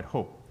provide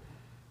hope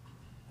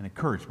and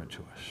encouragement to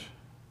us.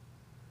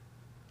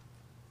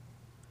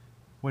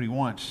 What he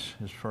wants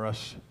is for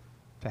us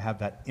to have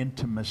that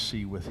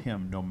intimacy with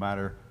him no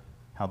matter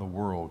how the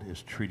world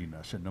is treating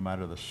us and no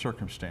matter the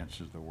circumstances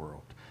of the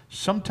world.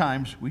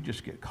 Sometimes we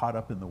just get caught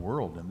up in the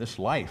world, in this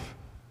life,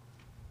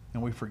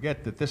 And we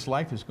forget that this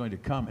life is going to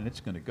come and it's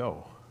going to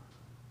go.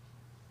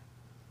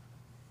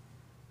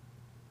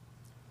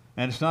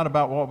 And it's not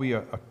about what we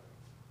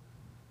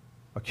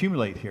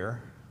accumulate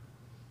here,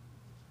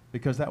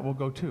 because that will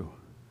go too.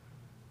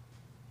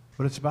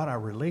 But it's about our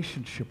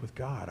relationship with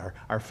God,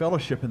 our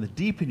fellowship and the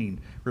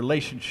deepening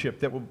relationship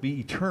that will be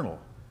eternal,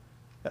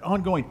 that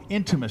ongoing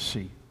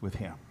intimacy with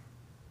Him.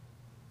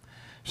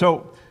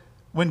 So,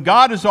 when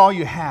God is all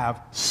you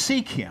have,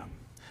 seek Him.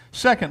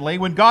 Secondly,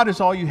 when God is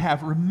all you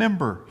have,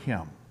 remember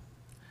Him.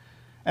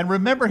 And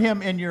remember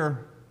Him in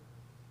your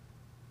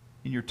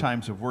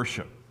times of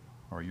worship,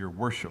 or your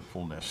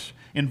worshipfulness.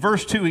 In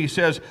verse 2 he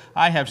says,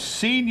 I have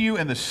seen you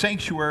in the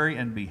sanctuary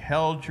and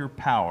beheld your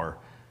power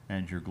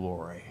and your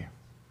glory.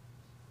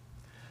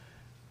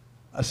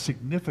 A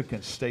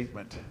significant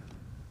statement,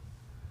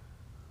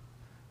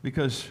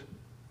 because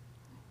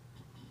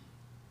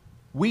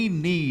we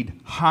need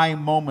high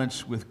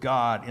moments with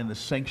God in the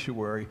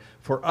sanctuary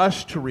for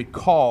us to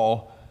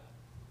recall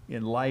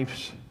in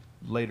life's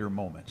later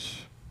moments.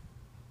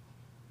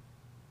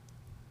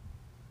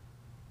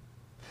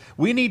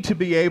 We need to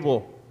be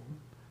able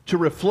to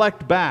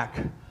reflect back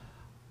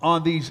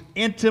on these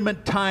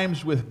intimate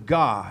times with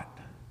God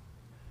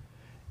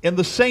in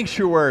the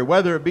sanctuary,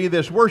 whether it be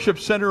this worship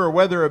center or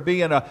whether it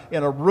be in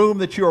a room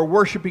that you are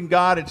worshiping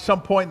God at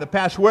some point in the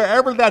past.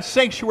 Wherever that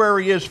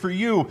sanctuary is for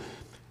you,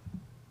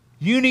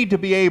 you need to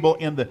be able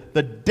in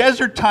the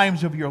desert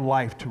times of your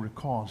life to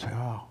recall and say,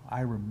 oh,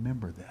 I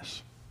remember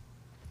this.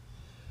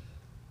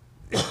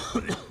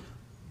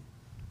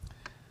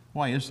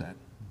 Why is that?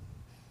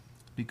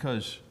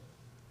 Because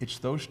it's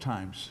those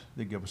times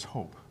that give us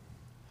hope.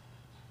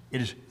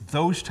 It is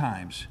those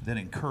times that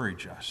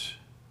encourage us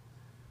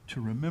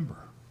to remember.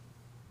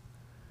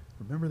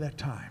 Remember that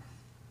time.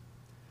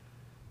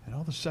 And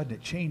all of a sudden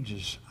it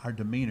changes our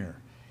demeanor.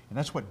 And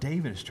that's what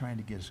David is trying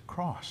to get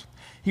across.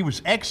 He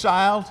was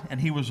exiled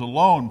and he was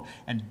alone.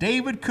 And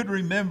David could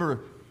remember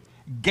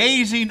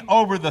gazing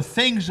over the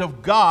things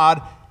of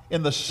God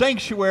in the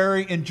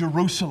sanctuary in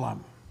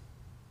Jerusalem.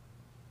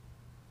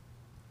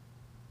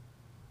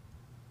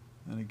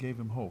 And it gave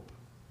him hope.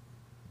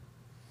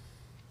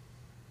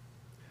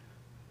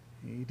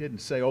 He didn't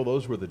say, oh,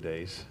 those were the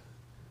days.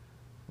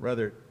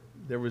 Rather,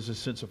 there was a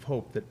sense of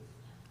hope that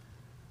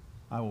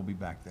I will be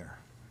back there.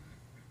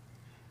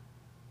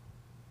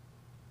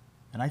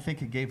 And I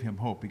think it gave him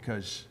hope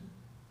because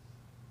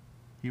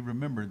he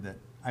remembered that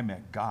I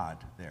met God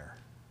there.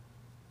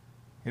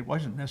 It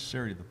wasn't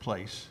necessarily the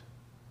place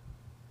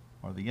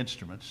or the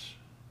instruments,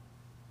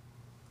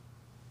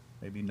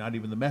 maybe not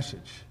even the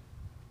message,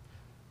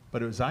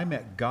 but it was I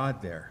met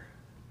God there.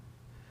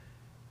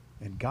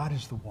 And God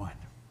is the one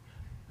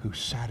who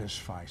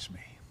satisfies me.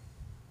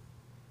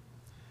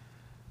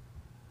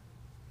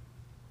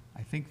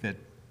 I think that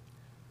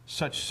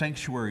such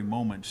sanctuary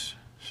moments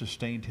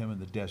sustained him in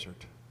the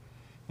desert.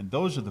 And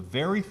those are the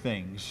very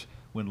things,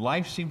 when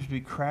life seems to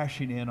be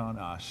crashing in on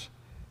us,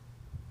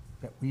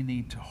 that we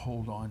need to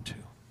hold on to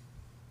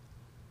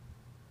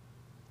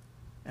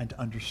and to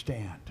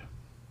understand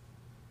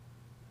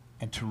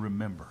and to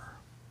remember.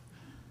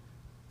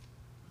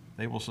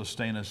 They will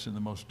sustain us in the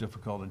most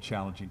difficult and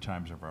challenging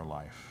times of our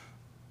life.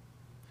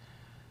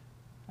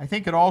 I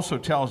think it also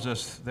tells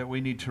us that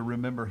we need to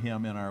remember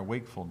him in our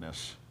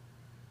wakefulness.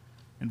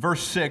 In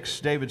verse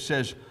 6, David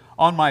says,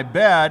 on my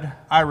bed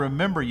I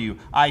remember you.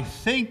 I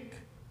think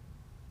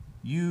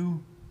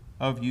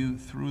of you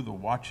through the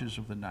watches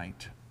of the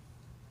night.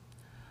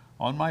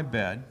 On my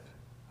bed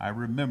I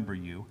remember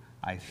you.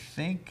 I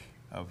think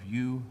of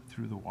you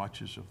through the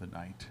watches of the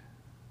night.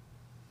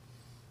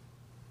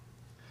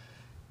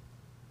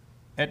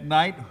 At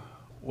night,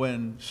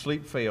 when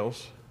sleep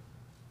fails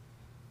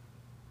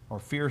or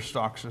fear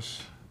stalks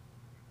us,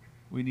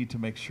 we need to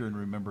make sure and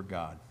remember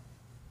God.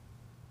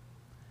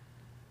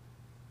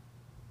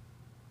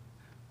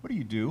 What do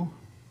you do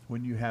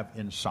when you have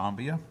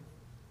insomnia?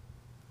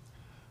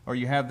 Or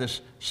you have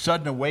this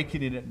sudden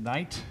awakening at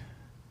night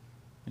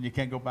and you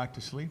can't go back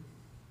to sleep?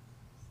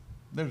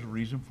 There's a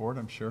reason for it,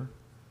 I'm sure.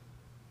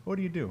 What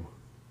do you do?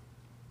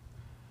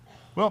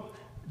 Well,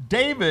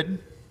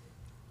 David,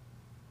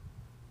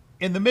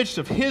 in the midst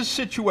of his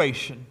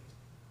situation,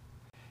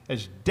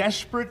 as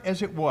desperate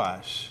as it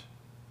was,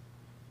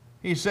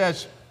 he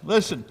says,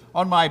 listen,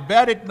 on my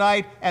bed at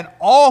night and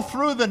all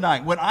through the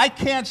night, when I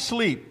can't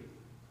sleep,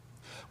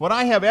 when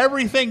I have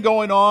everything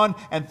going on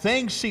and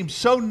things seem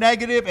so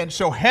negative and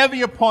so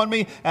heavy upon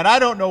me and I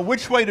don't know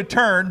which way to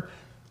turn,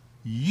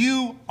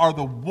 you are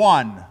the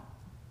one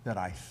that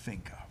I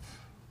think of.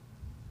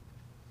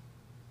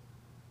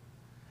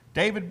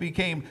 David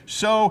became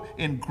so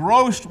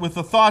engrossed with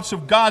the thoughts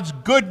of God's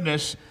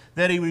goodness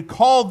that he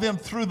recalled them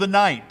through the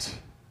night,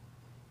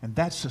 and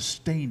that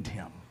sustained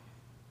him.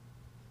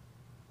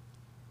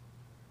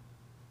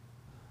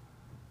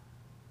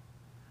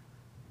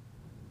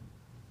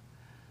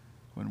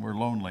 When we're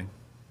lonely,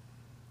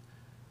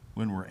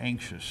 when we're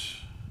anxious,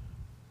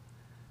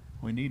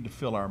 we need to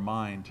fill our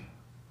mind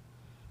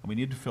and we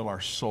need to fill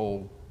our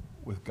soul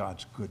with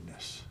God's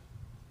goodness.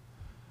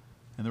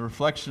 And the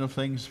reflection of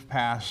things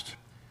past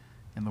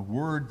and the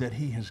word that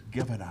he has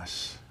given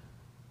us,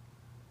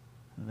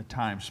 and the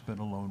time spent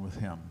alone with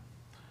him,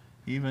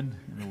 even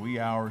in the wee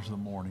hours of the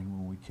morning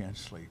when we can't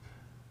sleep.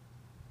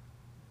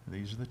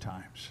 These are the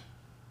times.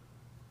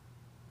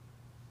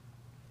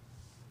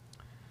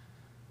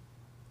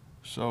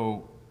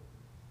 So,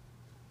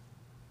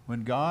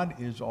 when God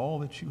is all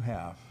that you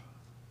have,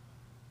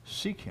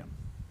 seek him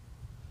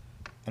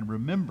and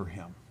remember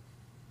him.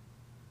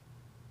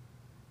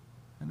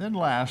 And then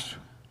last,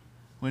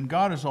 when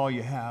God is all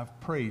you have,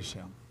 praise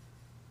him.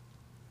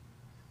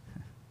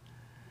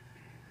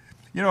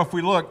 You know, if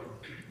we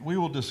look, we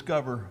will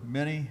discover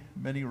many,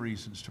 many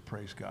reasons to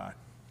praise God,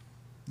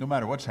 no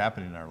matter what's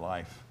happening in our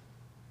life.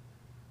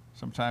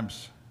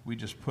 Sometimes we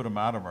just put them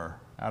out of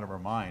our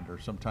mind, or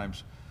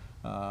sometimes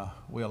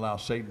we allow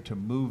Satan to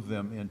move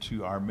them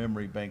into our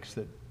memory banks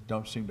that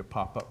don't seem to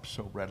pop up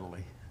so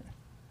readily.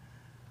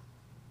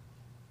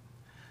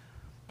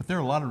 But there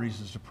are a lot of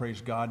reasons to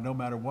praise God, no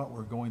matter what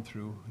we're going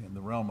through in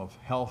the realm of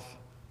health,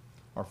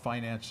 our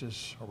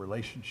finances, our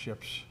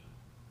relationships.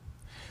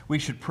 We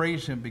should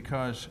praise him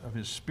because of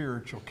his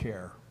spiritual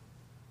care.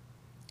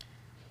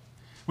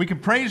 We can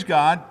praise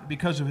God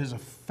because of his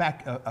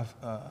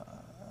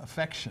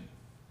affection.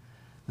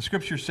 The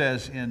scripture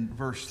says in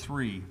verse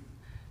 3,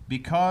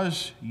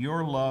 because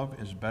your love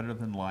is better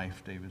than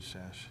life, David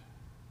says.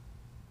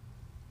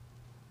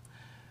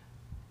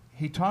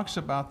 He talks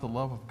about the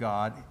love of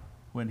God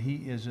when he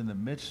is in the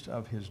midst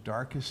of his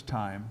darkest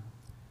time,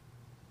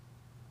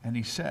 and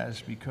he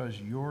says, because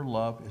your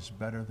love is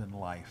better than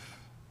life.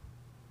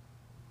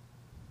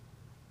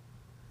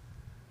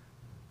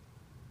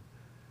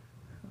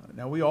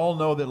 Now, we all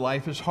know that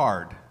life is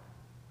hard,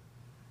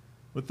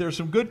 but there's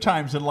some good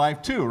times in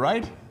life too,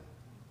 right?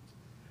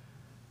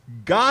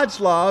 God's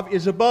love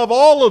is above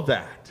all of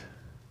that.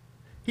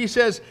 He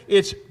says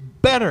it's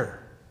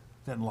better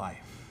than life.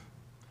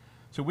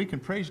 So we can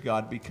praise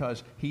God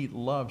because he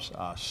loves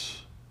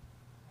us,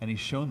 and he's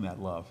shown that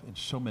love in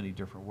so many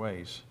different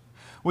ways.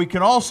 We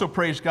can also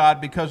praise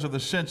God because of the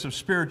sense of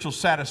spiritual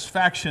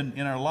satisfaction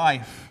in our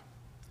life,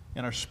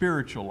 in our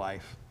spiritual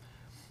life.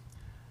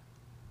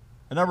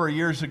 A number of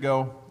years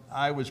ago,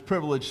 I was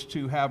privileged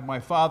to have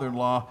my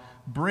father-in-law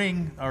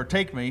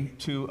take me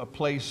to a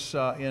place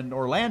in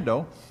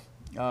Orlando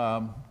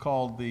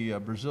called the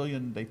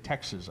Brazilian de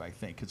Texas, I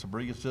think. It's a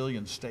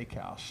Brazilian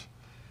steakhouse.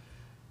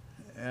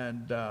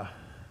 And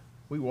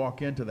we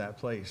walk into that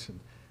place, and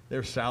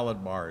their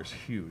salad bar is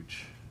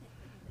huge.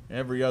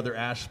 Every other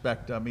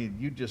aspect, I mean,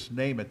 you just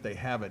name it, they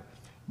have it.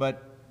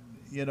 But,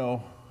 you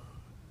know,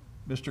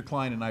 Mr.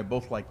 Klein and I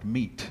both like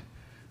meat,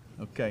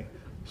 okay?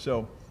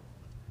 So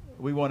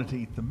we wanted to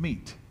eat the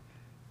meat.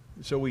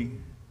 So we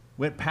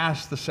went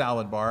past the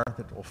salad bar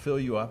that will fill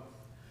you up,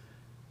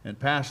 and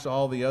past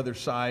all the other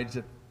sides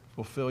that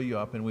will fill you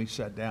up, and we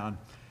sat down.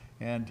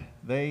 And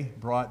they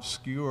brought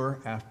skewer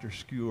after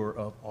skewer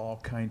of all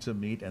kinds of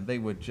meat, and they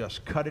would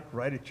just cut it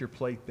right at your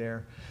plate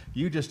there.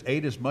 You just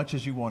ate as much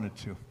as you wanted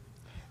to.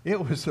 It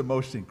was the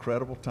most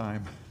incredible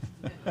time.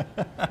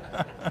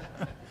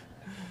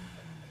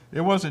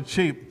 It wasn't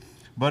cheap,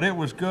 but it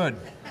was good.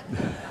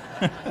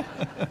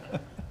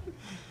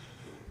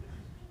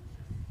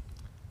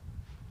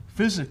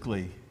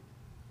 Physically,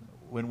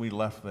 when we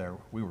left there,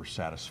 we were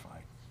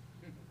satisfied.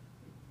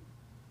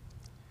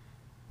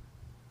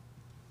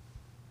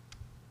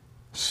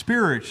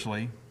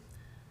 Spiritually,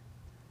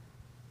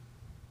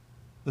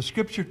 the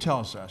scripture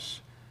tells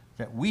us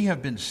that we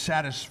have been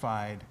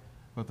satisfied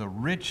with a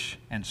rich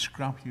and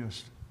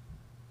scrumptious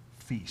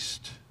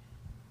feast.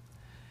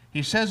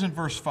 He says in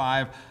verse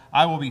 5,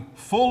 I will be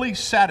fully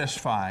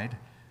satisfied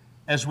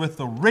as with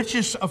the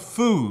richest of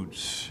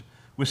foods.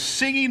 With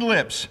singing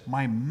lips,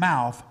 my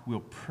mouth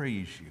will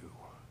praise you.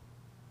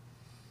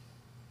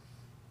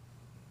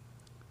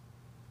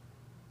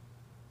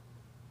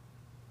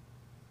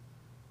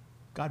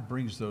 God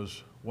brings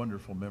those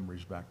wonderful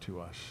memories back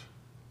to us.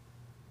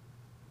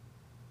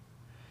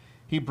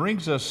 He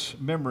brings us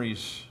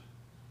memories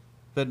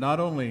that not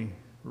only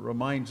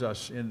reminds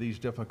us in these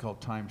difficult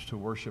times to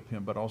worship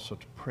him, but also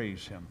to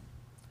praise him,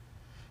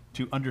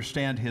 to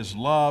understand his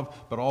love,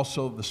 but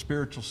also the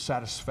spiritual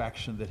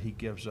satisfaction that he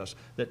gives us,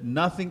 that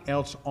nothing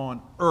else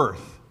on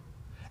earth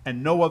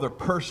and no other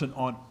person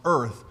on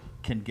earth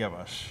can give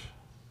us.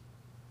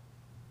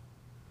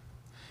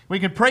 We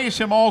can praise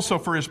him also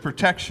for his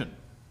protection.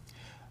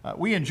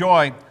 We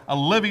enjoy a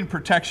living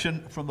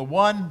protection from the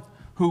one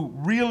who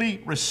really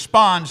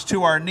responds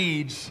to our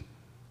needs,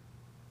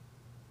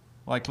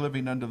 like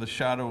living under the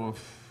shadow of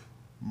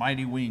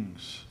mighty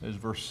wings, as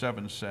verse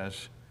 7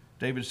 says.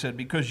 David said,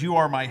 because you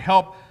are my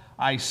help,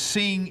 I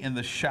sing in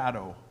the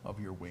shadow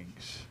of your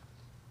wings.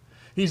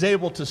 He's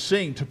able to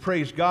sing, to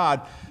praise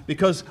God,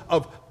 because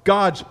of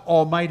God's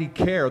almighty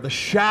care, the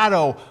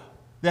shadow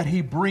that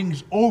he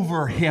brings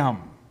over him.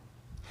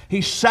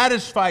 He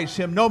satisfies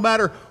him no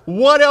matter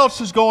what else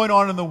is going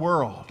on in the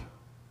world.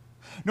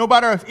 No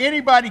matter if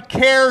anybody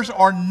cares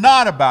or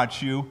not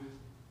about you,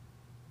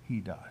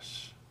 he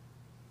does.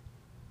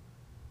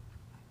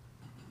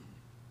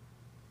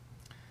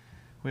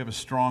 We have a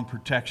strong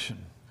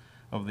protection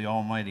of the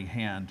almighty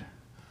hand,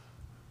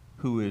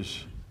 who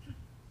is,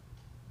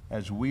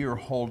 as we are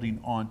holding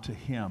on to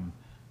him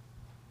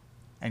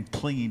and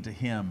clinging to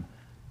him,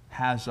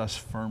 has us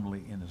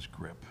firmly in his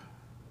grip.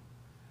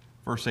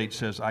 Verse 8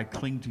 says, I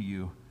cling to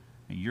you,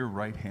 and your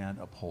right hand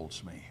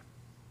upholds me.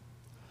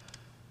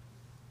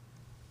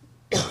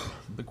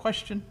 The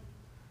question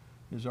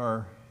is,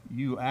 are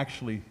you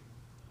actually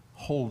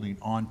holding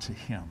on to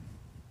him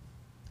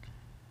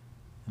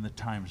in the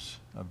times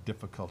of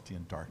difficulty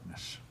and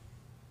darkness?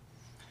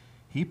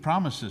 He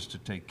promises to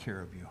take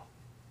care of you.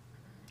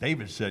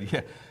 David said,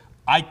 yeah,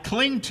 I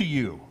cling to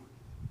you,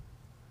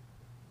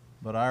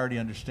 but I already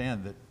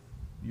understand that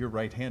your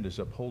right hand is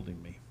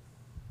upholding me.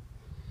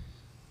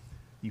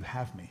 You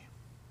have me,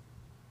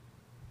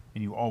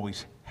 and you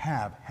always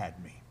have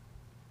had me,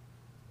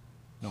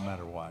 no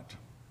matter what.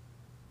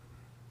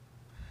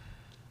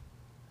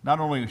 Not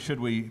only should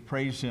we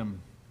praise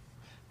him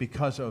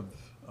because of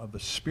the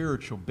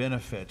spiritual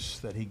benefits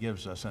that he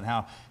gives us and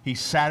how he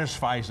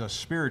satisfies us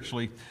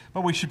spiritually,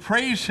 but we should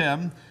praise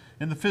him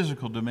in the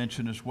physical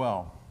dimension as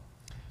well.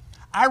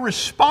 Our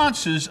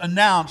responses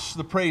announce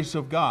the praise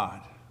of God.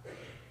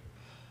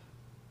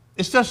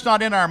 It's just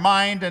not in our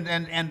mind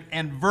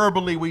and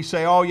verbally we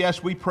say, oh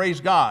yes, we praise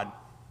God.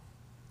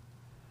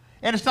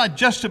 And it's not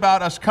just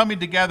about us coming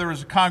together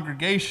as a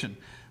congregation,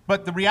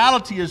 but the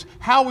reality is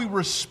how we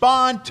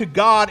respond to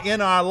God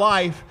in our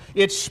life,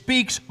 it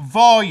speaks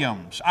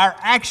volumes. Our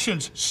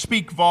actions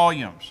speak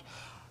volumes.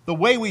 The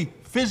way we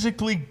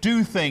physically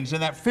do things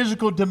in that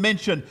physical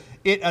dimension,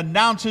 it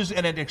announces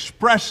and it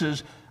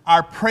expresses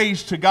our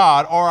praise to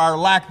God or our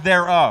lack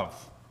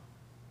thereof.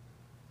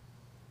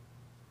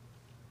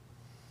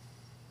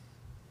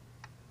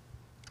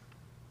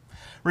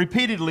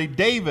 Repeatedly,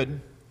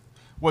 David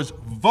was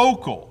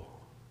vocal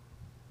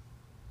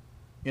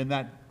in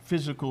that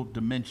physical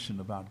dimension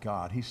about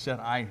God. He said,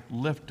 I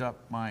lift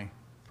up my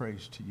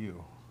praise to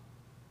you.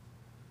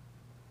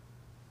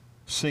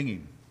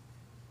 Singing,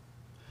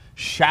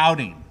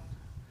 shouting,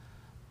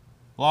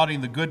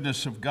 lauding the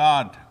goodness of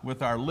God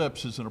with our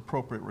lips is an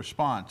appropriate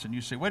response. And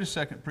you say, wait a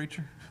second,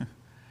 preacher.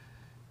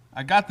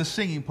 I got the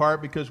singing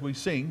part because we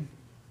sing.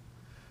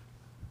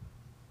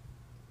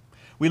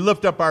 We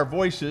lift up our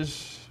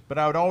voices, but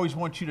I would always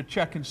want you to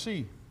check and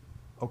see.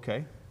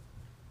 Okay,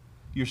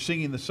 you're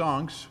singing the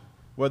songs,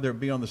 whether it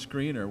be on the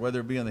screen or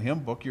whether it be in the hymn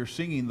book, you're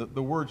singing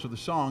the words of the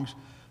songs,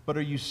 but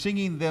are you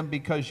singing them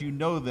because you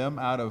know them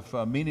out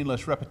of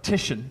meaningless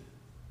repetition?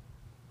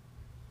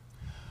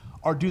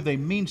 Or do they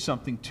mean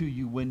something to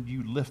you when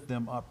you lift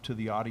them up to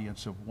the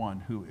audience of one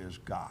who is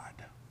God?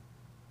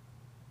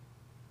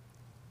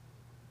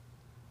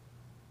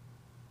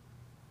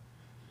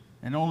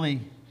 And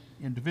only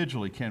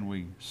individually can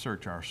we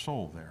search our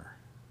soul there.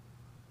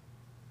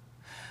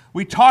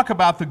 We talk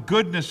about the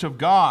goodness of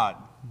God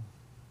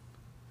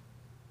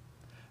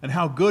and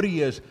how good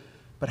he is,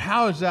 but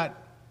how is that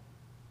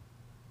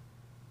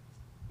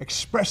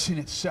expressing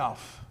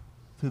itself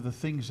through the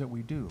things that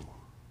we do?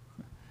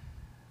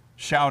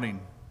 Shouting,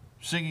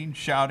 singing,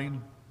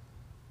 shouting,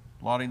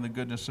 lauding the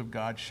goodness of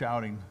God,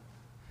 shouting.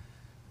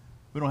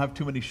 We don't have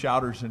too many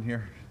shouters in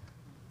here.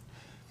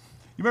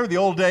 You remember the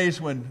old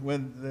days when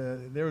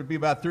there would be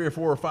about 3 or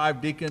 4 or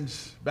 5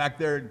 deacons back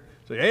there and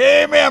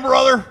say, amen,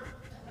 brother.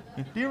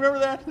 Do you remember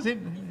that?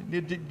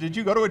 Did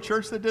you go to a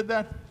church that did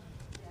that?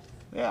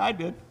 Yeah, I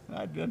did.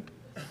 I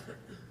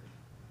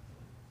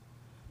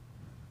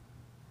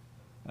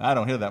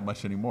don't hear that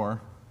much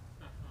anymore.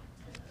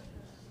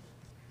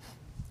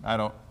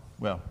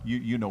 Well,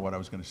 you know what I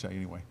was going to say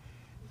anyway.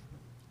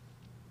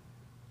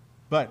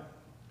 But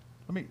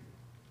let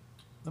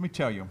me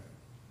tell you,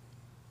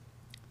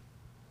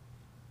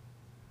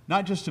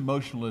 not just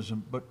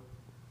emotionalism, but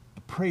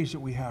the praise that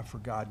we have for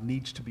God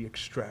needs to be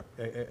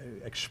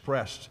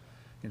expressed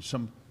in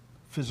some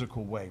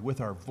physical way,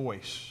 with our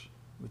voice,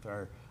 with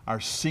our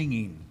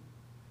singing.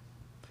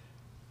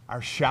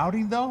 Our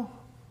shouting, though,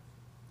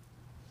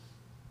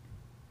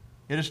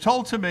 it is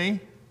told to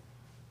me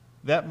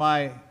that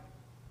my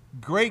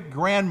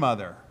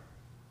great-grandmother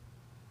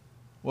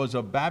was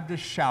a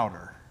Baptist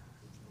shouter.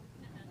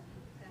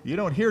 You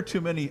don't hear too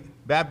many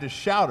Baptist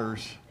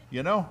shouters,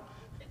 you know.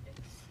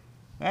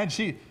 And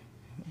she,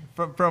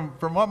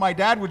 from what my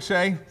dad would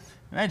say,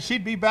 and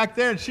she'd be back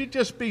there and she'd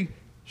just be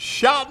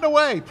shouting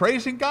away,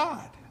 praising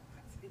God,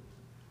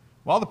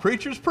 while the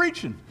preacher's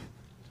preaching.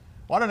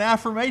 What an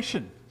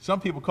affirmation.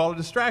 Some people call it a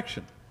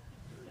distraction.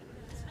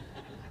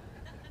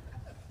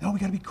 No, we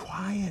got to be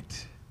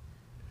quiet.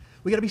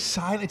 We got to be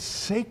silent. It's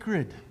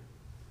sacred.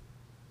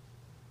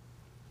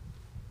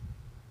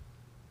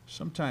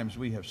 Sometimes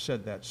we have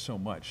said that so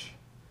much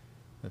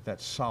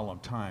that solemn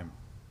time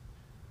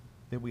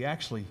that we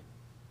actually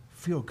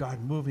feel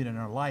God moving in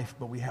our life,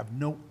 but we have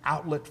no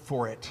outlet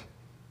for it,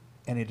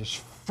 and it is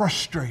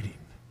frustrating.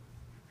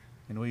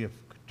 And we have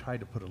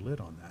tried to put a lid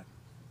on that.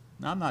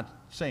 Now, I'm not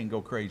saying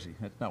go crazy.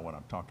 That's not what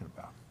I'm talking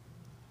about.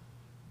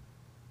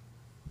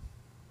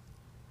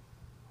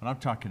 What I'm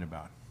talking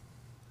about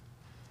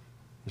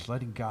is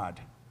letting God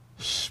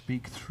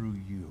speak through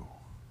you,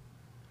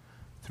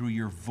 through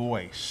your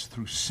voice,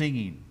 through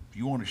singing. If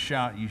you want to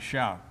shout, you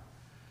shout.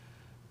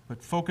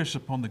 But focus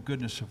upon the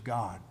goodness of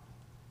God.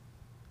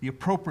 The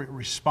appropriate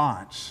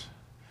response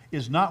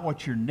is not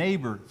what your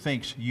neighbor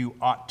thinks you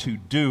ought to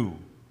do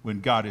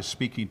when God is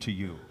speaking to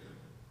you.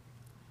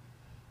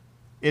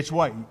 It's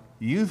what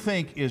you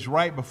think is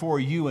right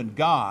before you and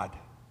God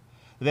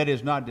that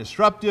is not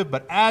disruptive,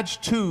 but adds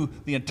to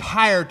the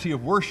entirety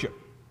of worship.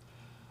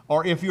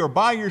 Or if you're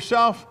by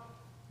yourself,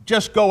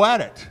 just go at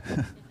it.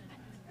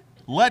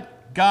 Let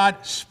God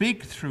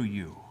speak through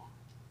you.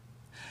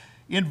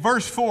 In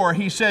verse 4,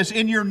 he says,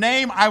 "In your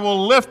name I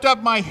will lift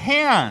up my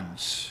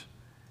hands."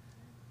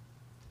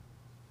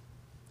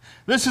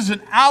 This is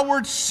an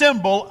outward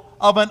symbol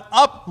of an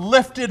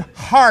uplifted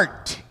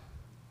heart.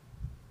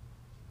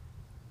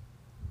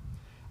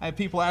 I have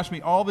people ask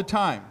me all the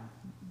time,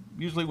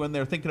 usually when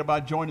they're thinking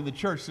about joining the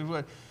church,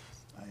 I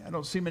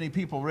don't see many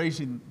people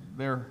raising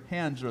their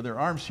hands or their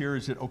arms here.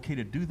 Is it okay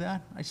to do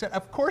that? I said,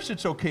 of course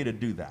it's okay to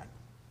do that.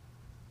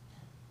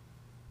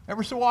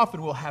 Ever so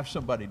often we'll have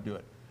somebody do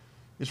it.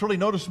 It's really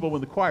noticeable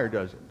when the choir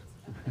does it.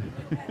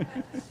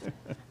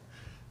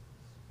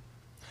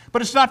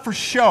 But it's not for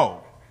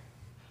show.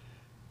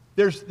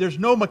 There's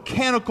no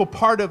mechanical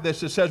part of this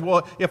that says,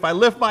 well, if I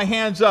lift my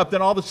hands up,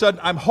 then all of a sudden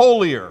I'm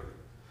holier.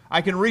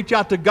 I can reach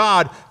out to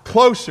God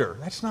closer.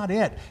 That's not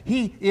it.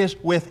 He is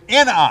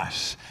within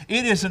us.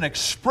 It is an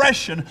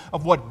expression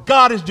of what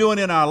God is doing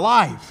in our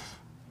life.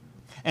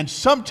 And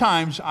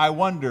sometimes I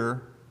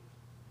wonder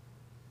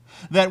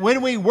that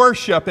when we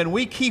worship and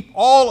we keep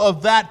all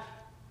of that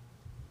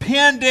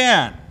pinned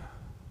in,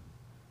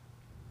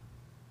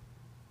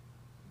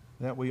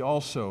 that we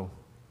also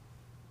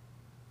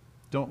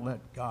don't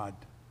let God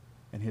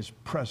and His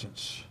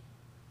presence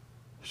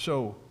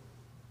so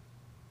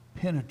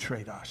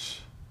penetrate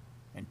us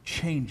and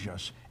change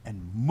us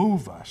and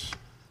move us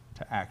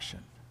to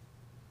action.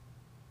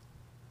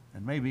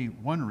 And maybe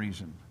one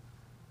reason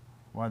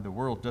why the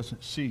world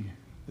doesn't see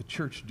the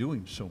church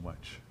doing so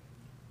much.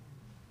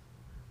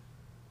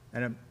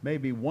 And it may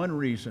be one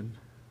reason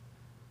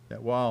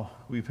that while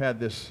we've had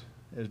this,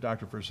 as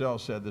Dr. Purcell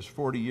said, this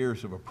 40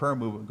 years of a prayer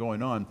movement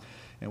going on,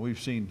 and we've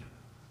seen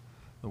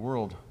the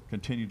world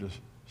continue to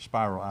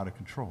spiral out of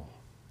control.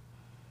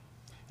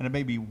 And it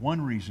may be one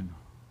reason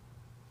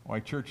why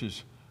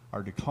churches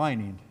are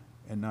declining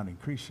and not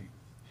increasing.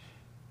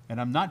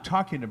 And I'm not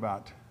talking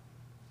about,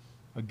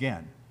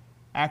 again,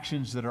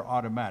 actions that are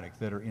automatic,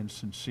 that are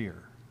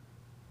insincere.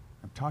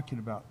 I'm talking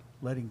about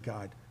letting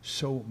God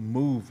so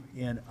move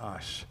in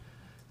us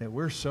that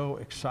we're so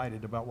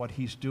excited about what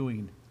He's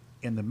doing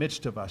in the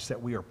midst of us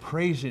that we are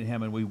praising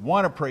Him, and we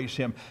want to praise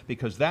Him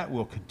because that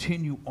will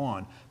continue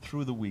on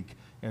through the week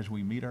as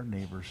we meet our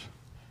neighbors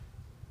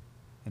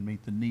and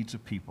meet the needs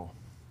of people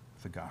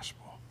with the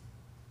gospel.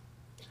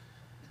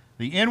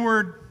 The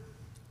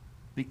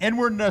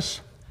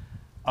inwardness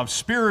of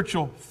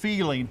spiritual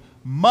feeling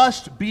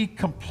must be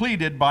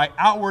completed by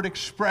outward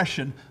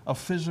expression of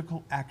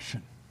physical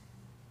action.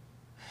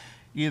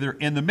 Either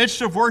in the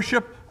midst of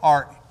worship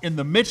or in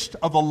the midst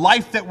of the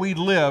life that we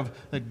live,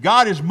 that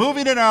God is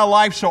moving in our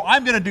life, so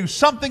I'm going to do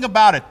something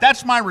about it.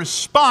 That's my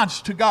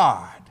response to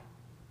God.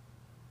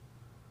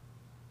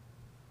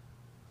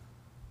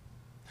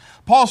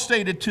 Paul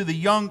stated to the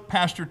young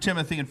pastor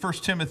Timothy in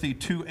 1 Timothy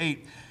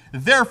 2:8,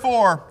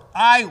 "Therefore,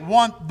 I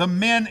want the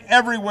men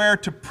everywhere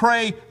to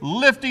pray,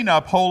 lifting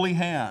up holy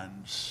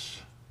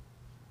hands."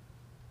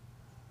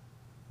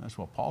 That's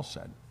what Paul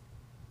said.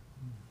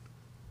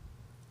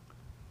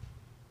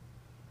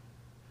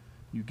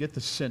 You get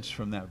the sense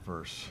from that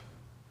verse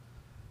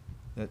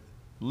that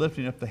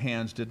lifting up the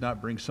hands did not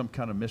bring some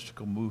kind of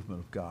mystical movement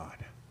of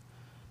God.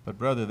 But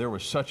brother, there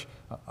was such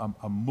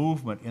a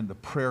movement in the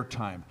prayer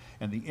time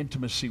and the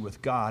intimacy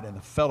with God and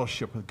the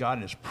fellowship with God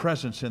and His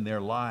presence in their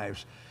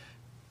lives.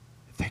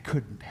 They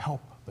couldn't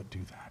help but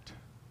do that.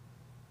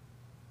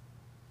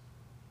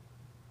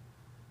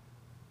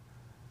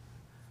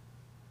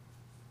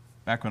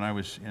 Back when I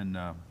was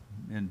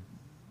in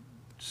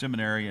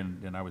seminary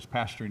and I was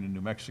pastoring in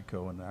New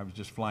Mexico, and I was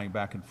just flying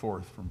back and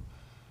forth from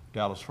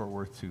Dallas-Fort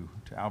Worth to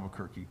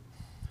Albuquerque.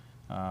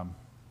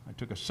 I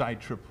took a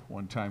side trip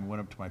one time, went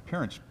up to my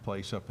parents'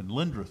 place up in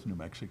Lindrith, New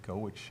Mexico,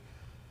 which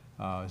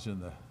is in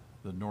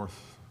the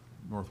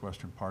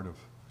northwestern part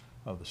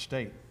of the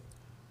state.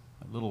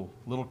 A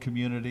little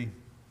community.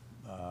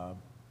 At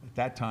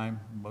that time,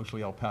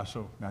 mostly El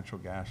Paso, natural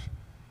gas.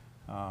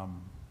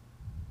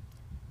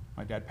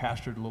 My dad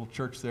pastored a little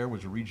church there,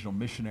 was a regional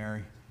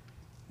missionary.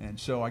 And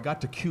so I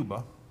got to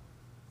Cuba.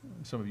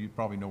 Some of you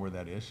probably know where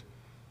that is.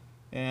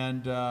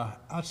 And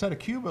outside of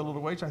Cuba a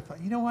little ways, I thought,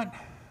 you know what,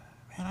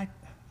 man,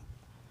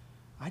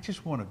 I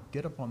just want to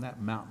get up on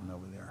that mountain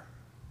over there.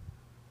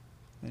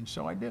 And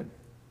so I did.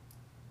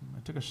 I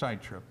took a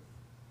side trip.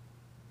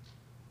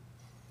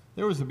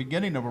 There was the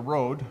beginning of a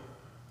road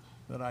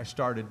that I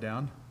started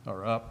down,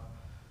 or up,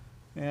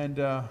 and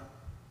had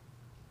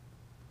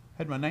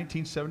my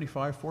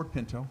 1975 Ford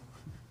Pinto,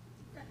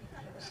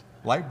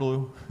 light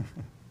blue,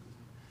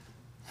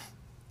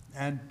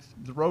 and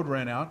the road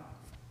ran out,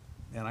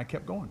 and I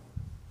kept going.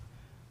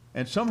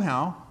 And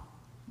somehow,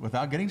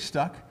 without getting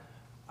stuck,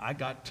 I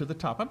got to the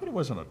top. I mean, it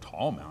wasn't a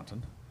tall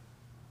mountain,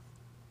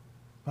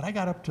 but I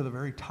got up to the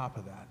very top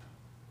of that.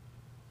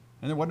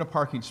 And there wasn't a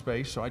parking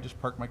space, so I just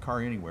parked my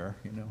car anywhere.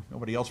 You know,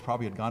 nobody else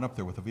probably had gone up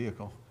there with a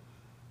vehicle.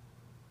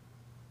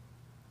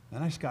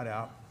 And I just got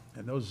out,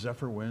 and those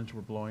zephyr winds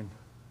were blowing.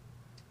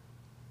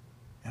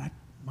 And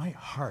my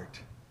heart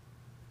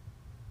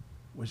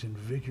was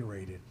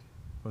invigorated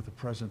with the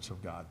presence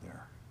of God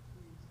there.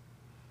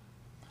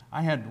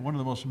 I had one of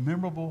the most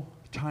memorable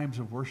times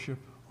of worship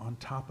on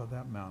top of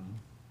that mountain,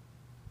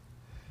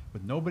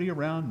 with nobody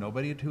around,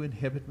 nobody to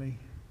inhibit me,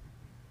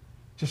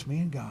 just me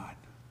and God.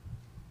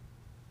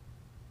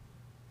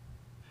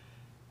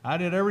 I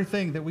did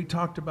everything that we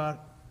talked about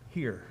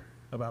here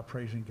about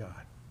praising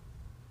God.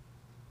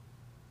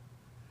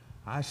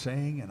 I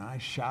sang and I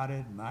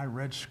shouted and I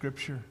read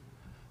scripture.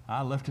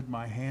 I lifted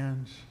my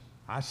hands.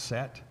 I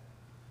sat.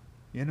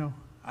 You know,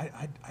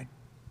 I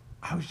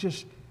was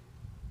just,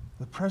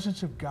 the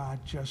presence of God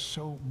just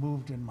so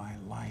moved in my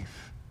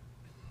life.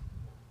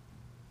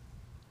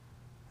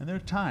 And there are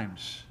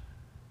times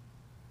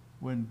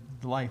when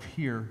life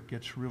here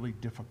gets really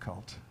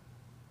difficult.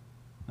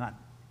 Not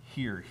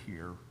here,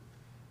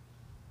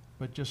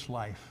 but just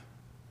life.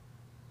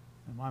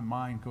 And my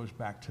mind goes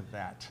back to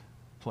that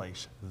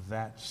place,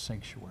 that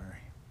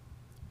sanctuary.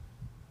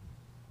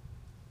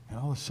 And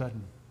all of a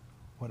sudden,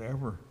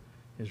 whatever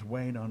is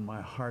weighing on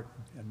my heart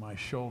and my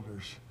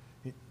shoulders,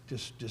 it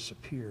just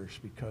disappears,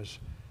 because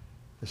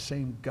the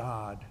same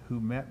God who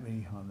met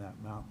me on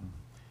that mountain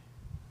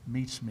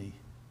meets me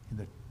in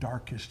the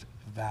darkest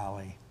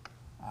valley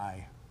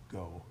I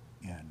go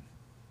in.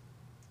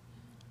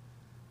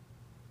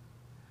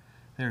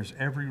 There's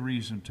every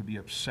reason to be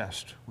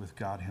obsessed with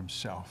God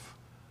himself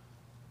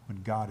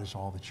when God is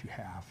all that you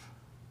have.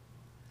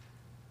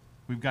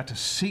 We've got to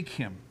seek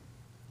him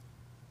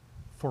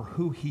for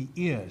who he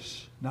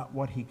is, not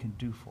what he can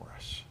do for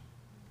us.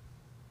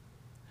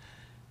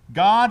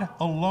 God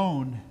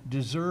alone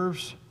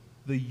deserves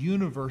the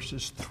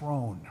universe's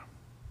throne.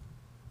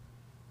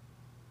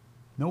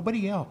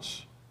 Nobody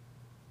else.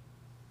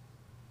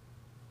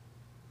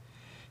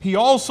 He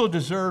also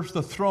deserves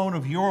the throne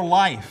of your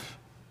life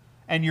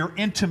and your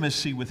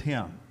intimacy with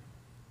him.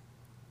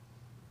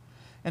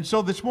 And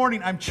so this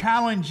morning, I'm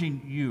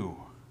challenging you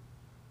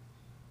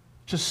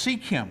to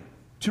seek him,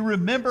 to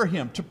remember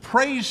him, to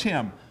praise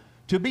him,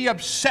 to be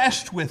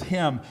obsessed with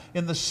him,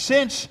 in the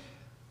sense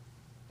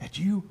that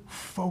you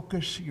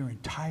focus your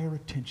entire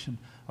attention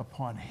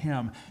upon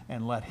him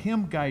and let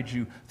him guide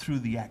you through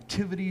the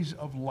activities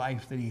of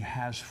life that he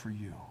has for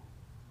you.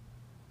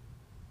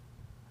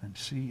 And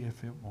see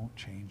if it won't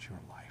change your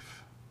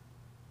life.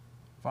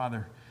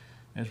 Father,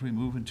 as we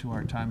move into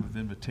our time of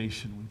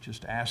invitation, we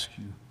just ask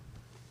you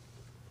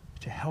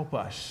to help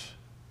us.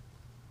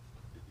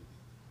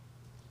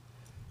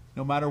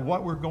 No matter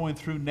what we're going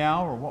through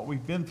now, or what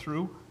we've been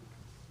through,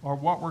 or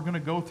what we're going to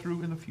go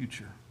through in the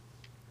future,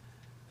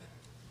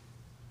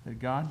 that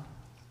God,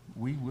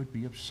 we would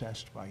be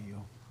obsessed by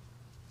you.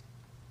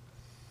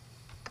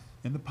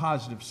 In the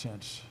positive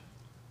sense.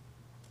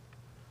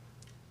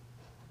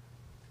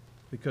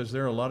 Because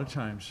there are a lot of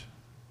times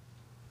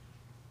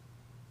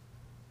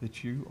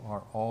that you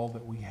are all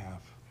that we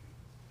have.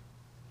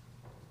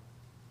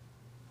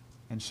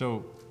 And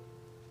so,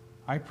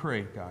 I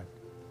pray, God,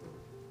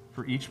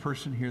 for each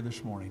person here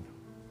this morning,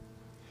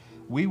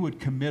 we would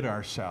commit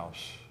ourselves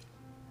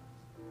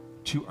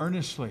to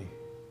earnestly,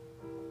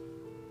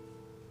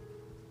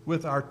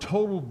 with our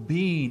total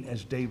being,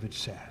 as David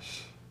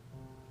says,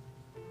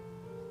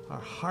 our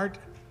heart,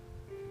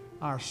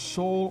 our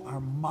soul, our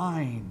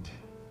mind,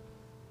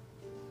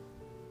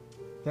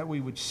 that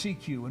we would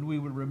seek you and we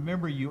would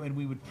remember you and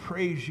we would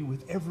praise you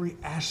with every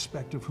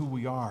aspect of who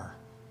we are,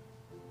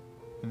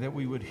 and that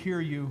we would hear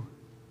you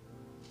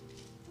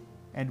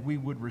and we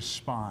would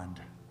respond.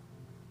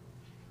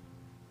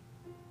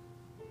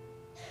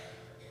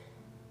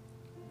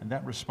 And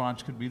that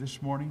response could be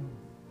this morning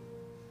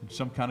in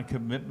some kind of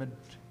commitment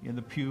in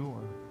the pew,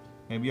 or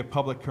maybe a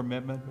public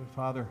commitment. But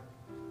Father,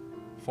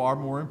 far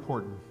more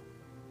important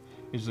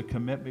is the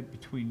commitment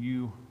between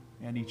you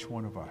and each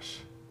one of us.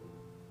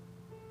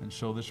 And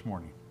so this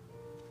morning,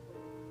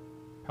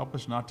 help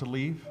us not to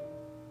leave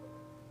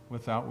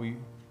without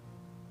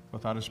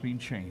us being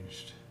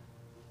changed.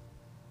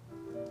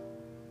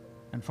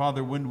 And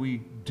Father, when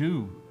we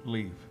do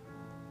leave,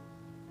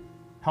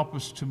 help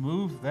us to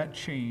move that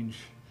change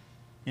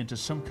into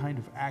some kind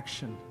of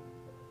action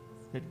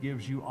that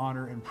gives you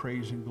honor and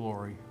praise and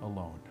glory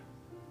alone,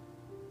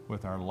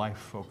 with our life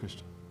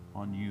focused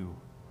on you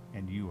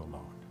and you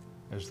alone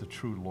as the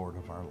true Lord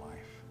of our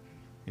life.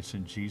 It's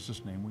in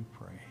Jesus' name we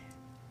pray.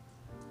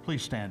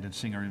 Please stand and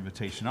sing our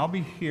invitation. I'll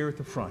be here at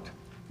the front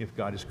if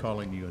God is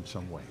calling you in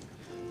some way.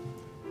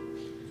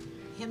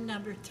 Hymn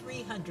number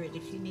 300,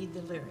 if you need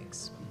the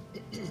lyrics.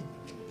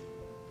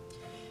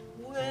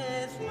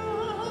 With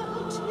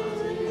mountain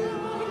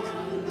I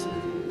come to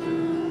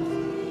nothing,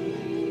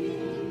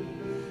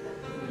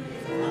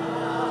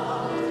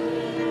 without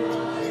it I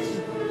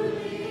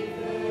truly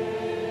fail.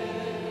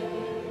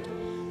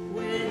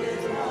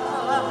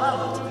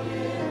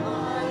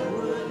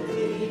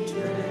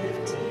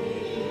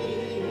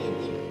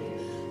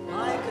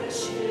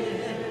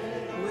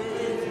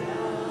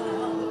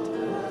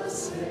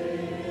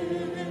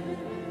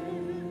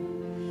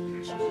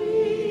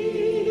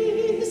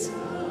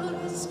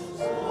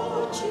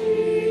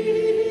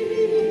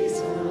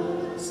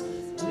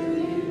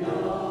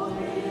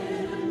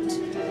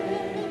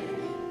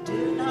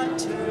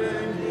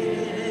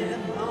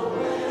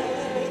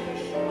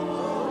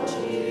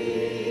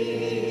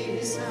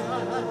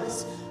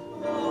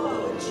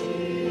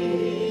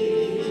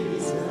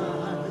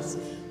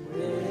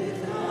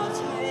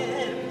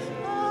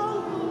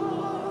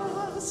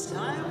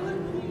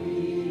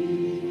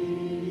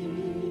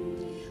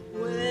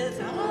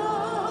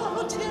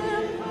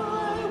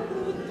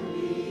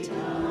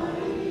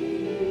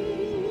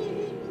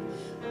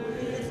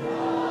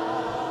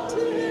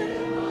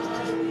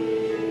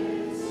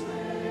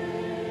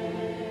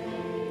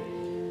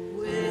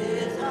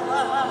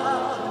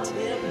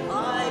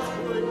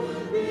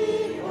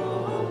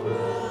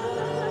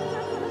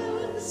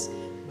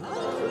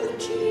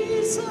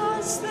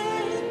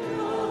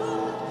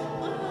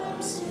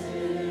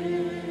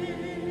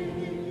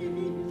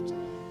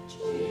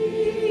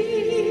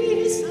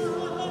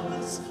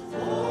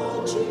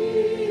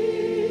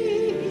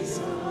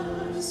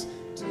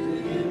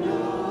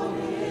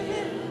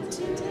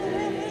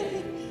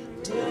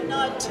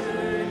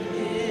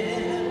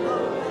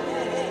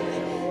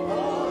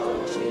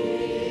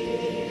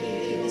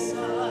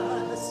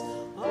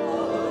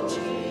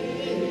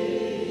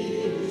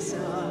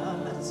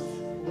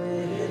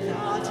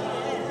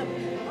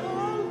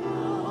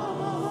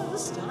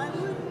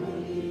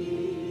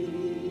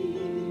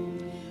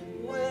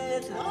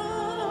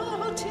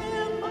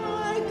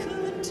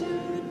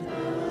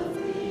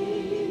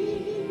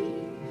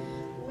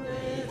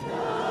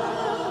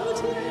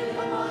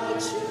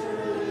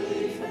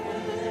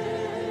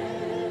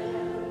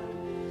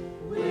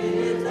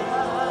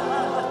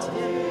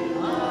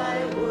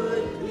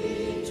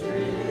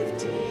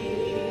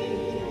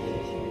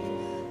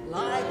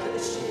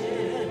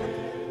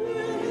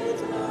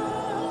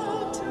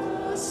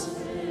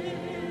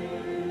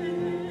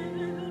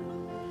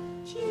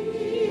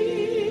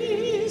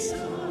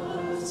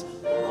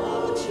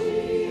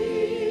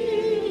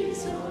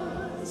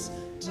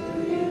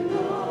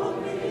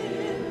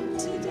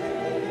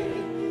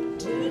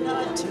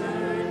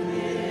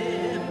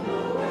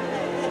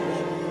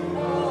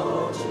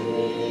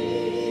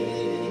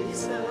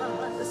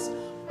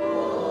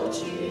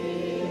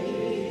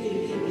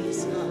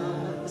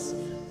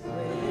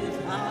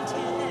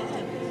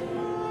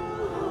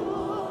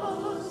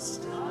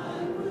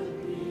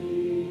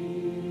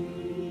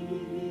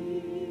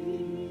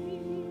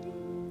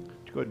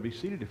 ahead and be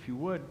seated if you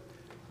would.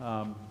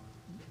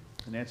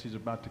 Nancy's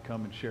about to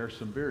come and share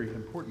some very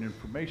important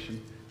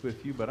information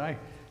with you, but I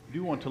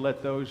do want to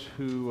let those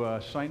who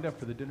signed up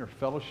for the dinner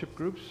fellowship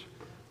groups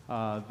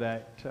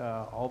that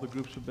all the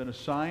groups have been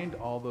assigned,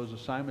 all those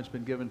assignments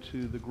been given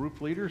to the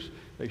group leaders.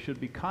 They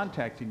should be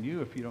contacting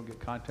you. If you don't get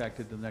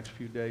contacted the next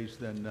few days,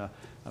 then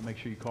make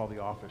sure you call the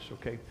office,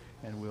 okay?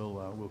 And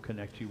we'll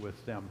connect you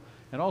with them.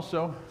 And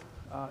also,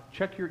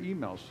 check your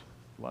emails.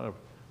 A lot of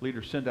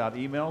leaders send out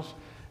emails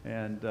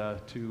and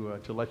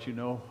to let you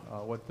know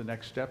what the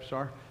next steps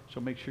are. So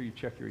make sure you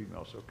check your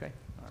emails, okay?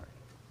 All right.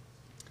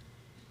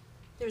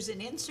 There's an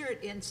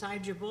insert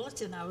inside your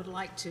bulletin I would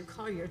like to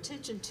call your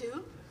attention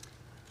to.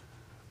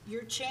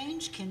 Your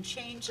change can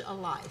change a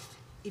life.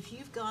 If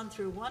you've gone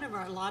through one of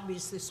our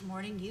lobbies this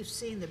morning, you've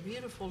seen the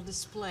beautiful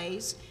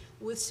displays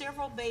with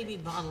several baby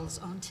bottles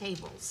on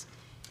tables.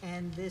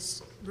 And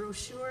this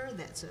brochure,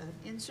 that's an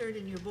insert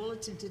in your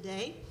bulletin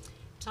today,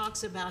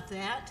 talks about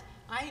that.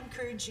 I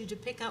encourage you to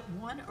pick up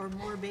one or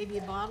more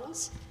baby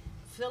bottles,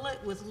 fill it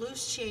with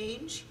loose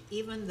change.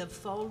 Even the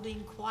folding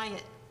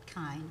quiet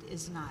kind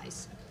is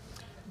nice.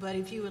 But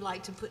if you would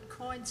like to put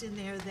coins in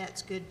there,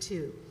 that's good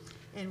too.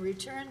 And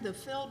return the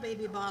filled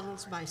baby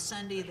bottles by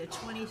Sunday, the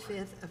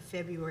 25th of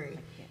February.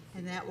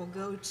 And that will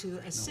go to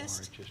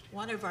assist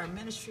one of our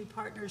ministry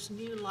partners,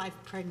 New Life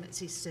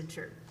Pregnancy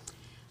Center.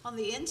 On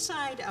the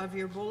inside of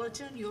your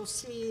bulletin, you'll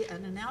see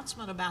an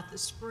announcement about the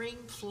Spring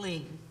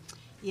Fling.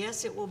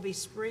 Yes, it will be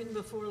spring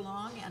before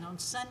long, and on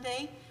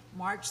Sunday,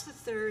 March the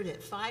 3rd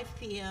at 5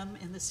 p.m.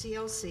 in the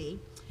CLC,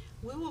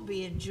 we will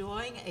be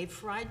enjoying a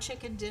fried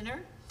chicken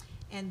dinner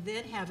and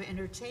then have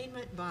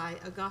entertainment by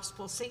a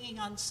gospel singing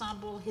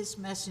ensemble, His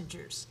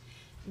Messengers.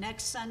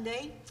 Next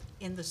Sunday,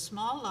 in the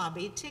small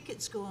lobby,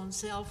 tickets go on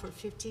sale for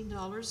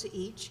 $15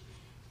 each,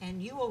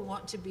 and you will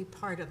want to be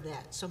part of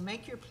that. So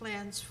make your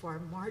plans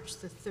for March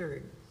the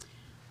 3rd.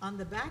 On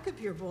the back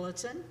of your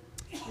bulletin,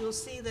 you'll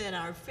see that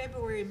our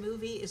February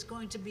movie is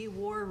going to be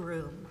War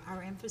Room.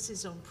 Our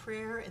emphasis on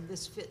prayer, and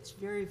this fits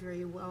very,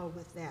 very well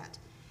with that.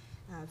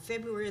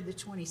 February the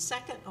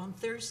 22nd on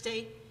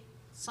Thursday,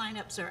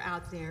 sign-ups are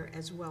out there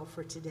as well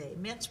for today.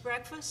 Men's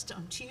breakfast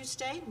on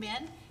Tuesday.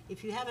 Men,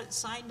 if you haven't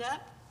signed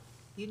up,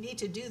 you need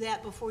to do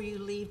that before you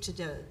leave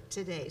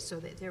today so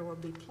that there will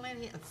be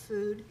plenty of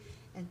food.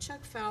 And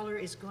Chuck Fowler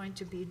is going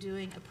to be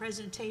doing a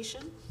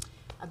presentation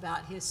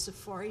about his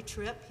safari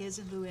trip, his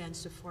and Luann's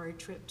safari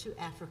trip to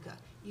Africa.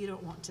 You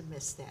don't want to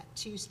miss that.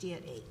 Tuesday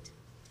at 8.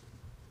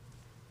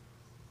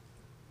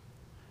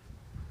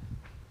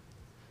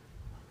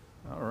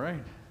 All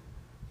right.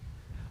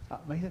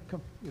 May that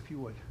come, if you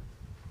would.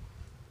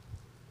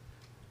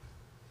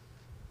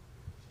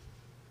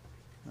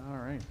 All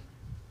right.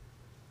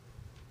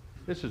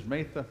 This is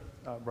Maytha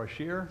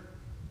Brashear.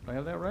 Do I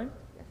have that right?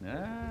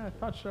 Yeah, I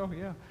thought so,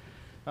 yeah.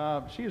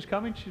 She is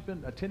coming. She's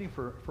been attending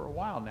for a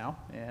while now,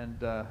 and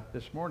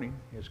this morning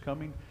is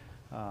coming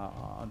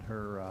on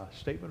her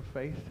statement of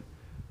faith,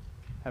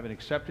 having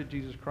accepted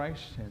Jesus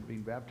Christ and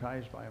being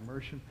baptized by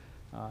immersion,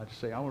 to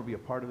say, I want to be a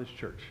part of this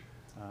church.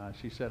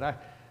 She said,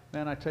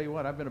 man, I tell you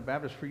what, I've been a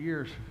Baptist for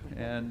years,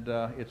 and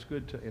it's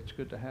good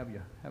to have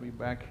you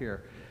back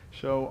here.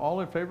 So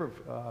all in favor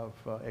of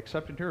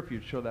accepting her, if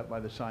you'd show that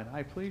by the sign,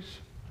 aye, please.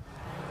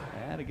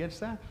 Aye. And against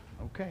that?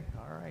 Okay,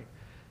 all right.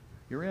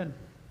 You're in.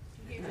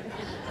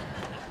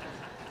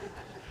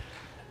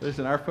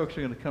 Listen, our folks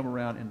are going to come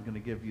around and going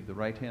to give you the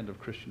right hand of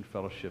Christian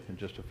fellowship in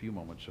just a few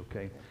moments,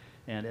 okay?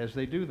 And as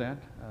they do that,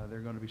 they're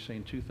going to be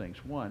saying two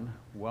things. One,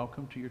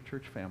 welcome to your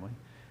church family.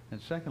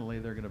 And secondly,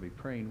 they're going to be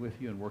praying with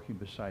you and working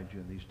beside you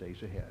in these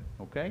days ahead,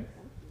 okay?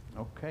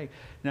 Okay.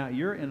 Now,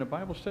 you're in a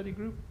Bible study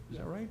group, is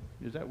that right?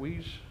 Is that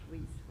Weez?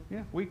 Weez.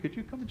 Yeah, could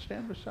you come and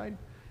stand beside?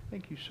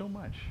 Thank you so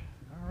much.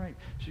 All right.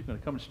 She's going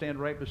to come and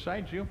stand right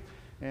beside you.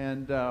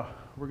 And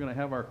we're going to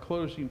have our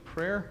closing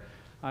prayer.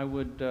 I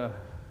would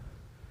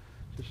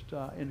just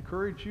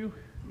encourage you,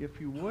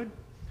 if you would,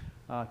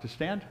 to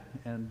stand.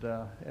 And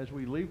as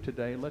we leave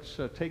today, let's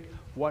take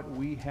what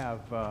we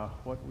have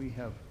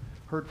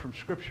heard from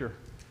Scripture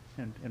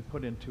and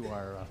put into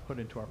our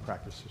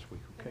practice this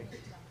week. Okay.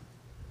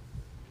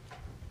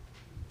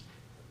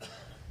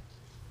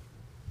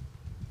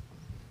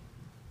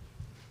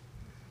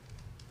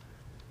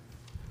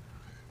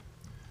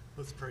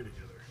 Let's pray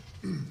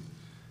together.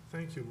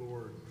 Thank you,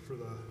 Lord, for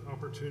the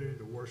opportunity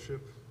to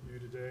worship you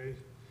today.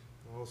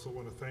 I also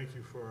want to thank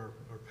you for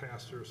our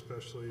pastor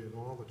especially, and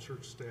all the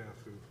church staff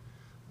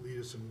who lead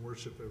us in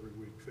worship every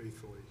week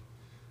faithfully.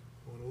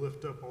 I want to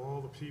lift up all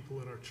the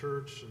people in our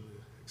church and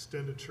the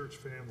extended church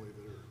family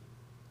that are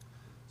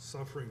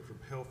suffering from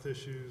health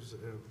issues,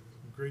 that have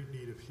great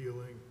need of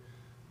healing.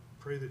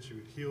 Pray that you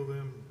would heal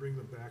them, bring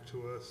them back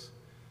to us.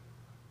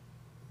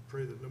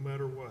 Pray that no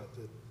matter what,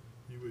 that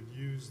you would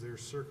use their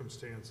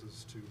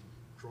circumstances to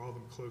draw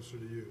them closer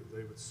to you.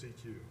 They would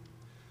seek you.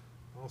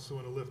 I also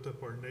want to lift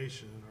up our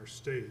nation and our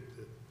state,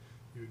 that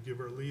you would give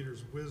our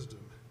leaders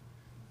wisdom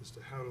as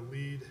to how to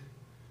lead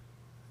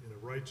in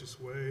a righteous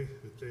way,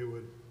 that they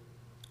would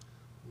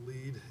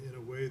lead in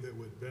a way that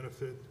would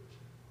benefit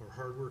our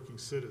hardworking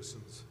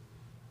citizens.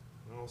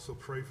 I also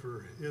pray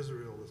for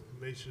Israel,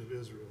 the nation of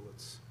Israel.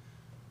 It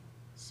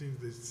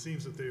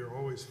seems that they are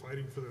always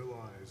fighting for their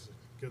lives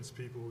against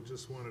people who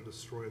just want to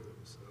destroy them.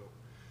 So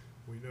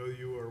we know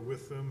you are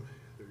with them.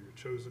 They're your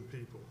chosen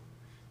people,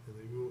 and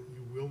you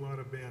will not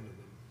abandon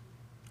them.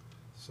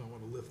 So I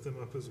want to lift them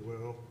up as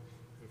well.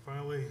 And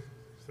finally,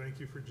 thank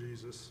you for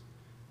Jesus,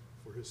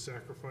 for his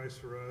sacrifice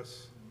for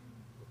us.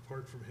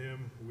 Apart from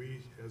him,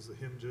 we, as the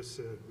hymn just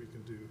said, we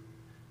can do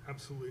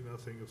absolutely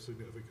nothing of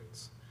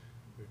significance.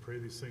 We pray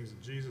these things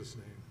in Jesus'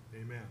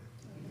 name. Amen.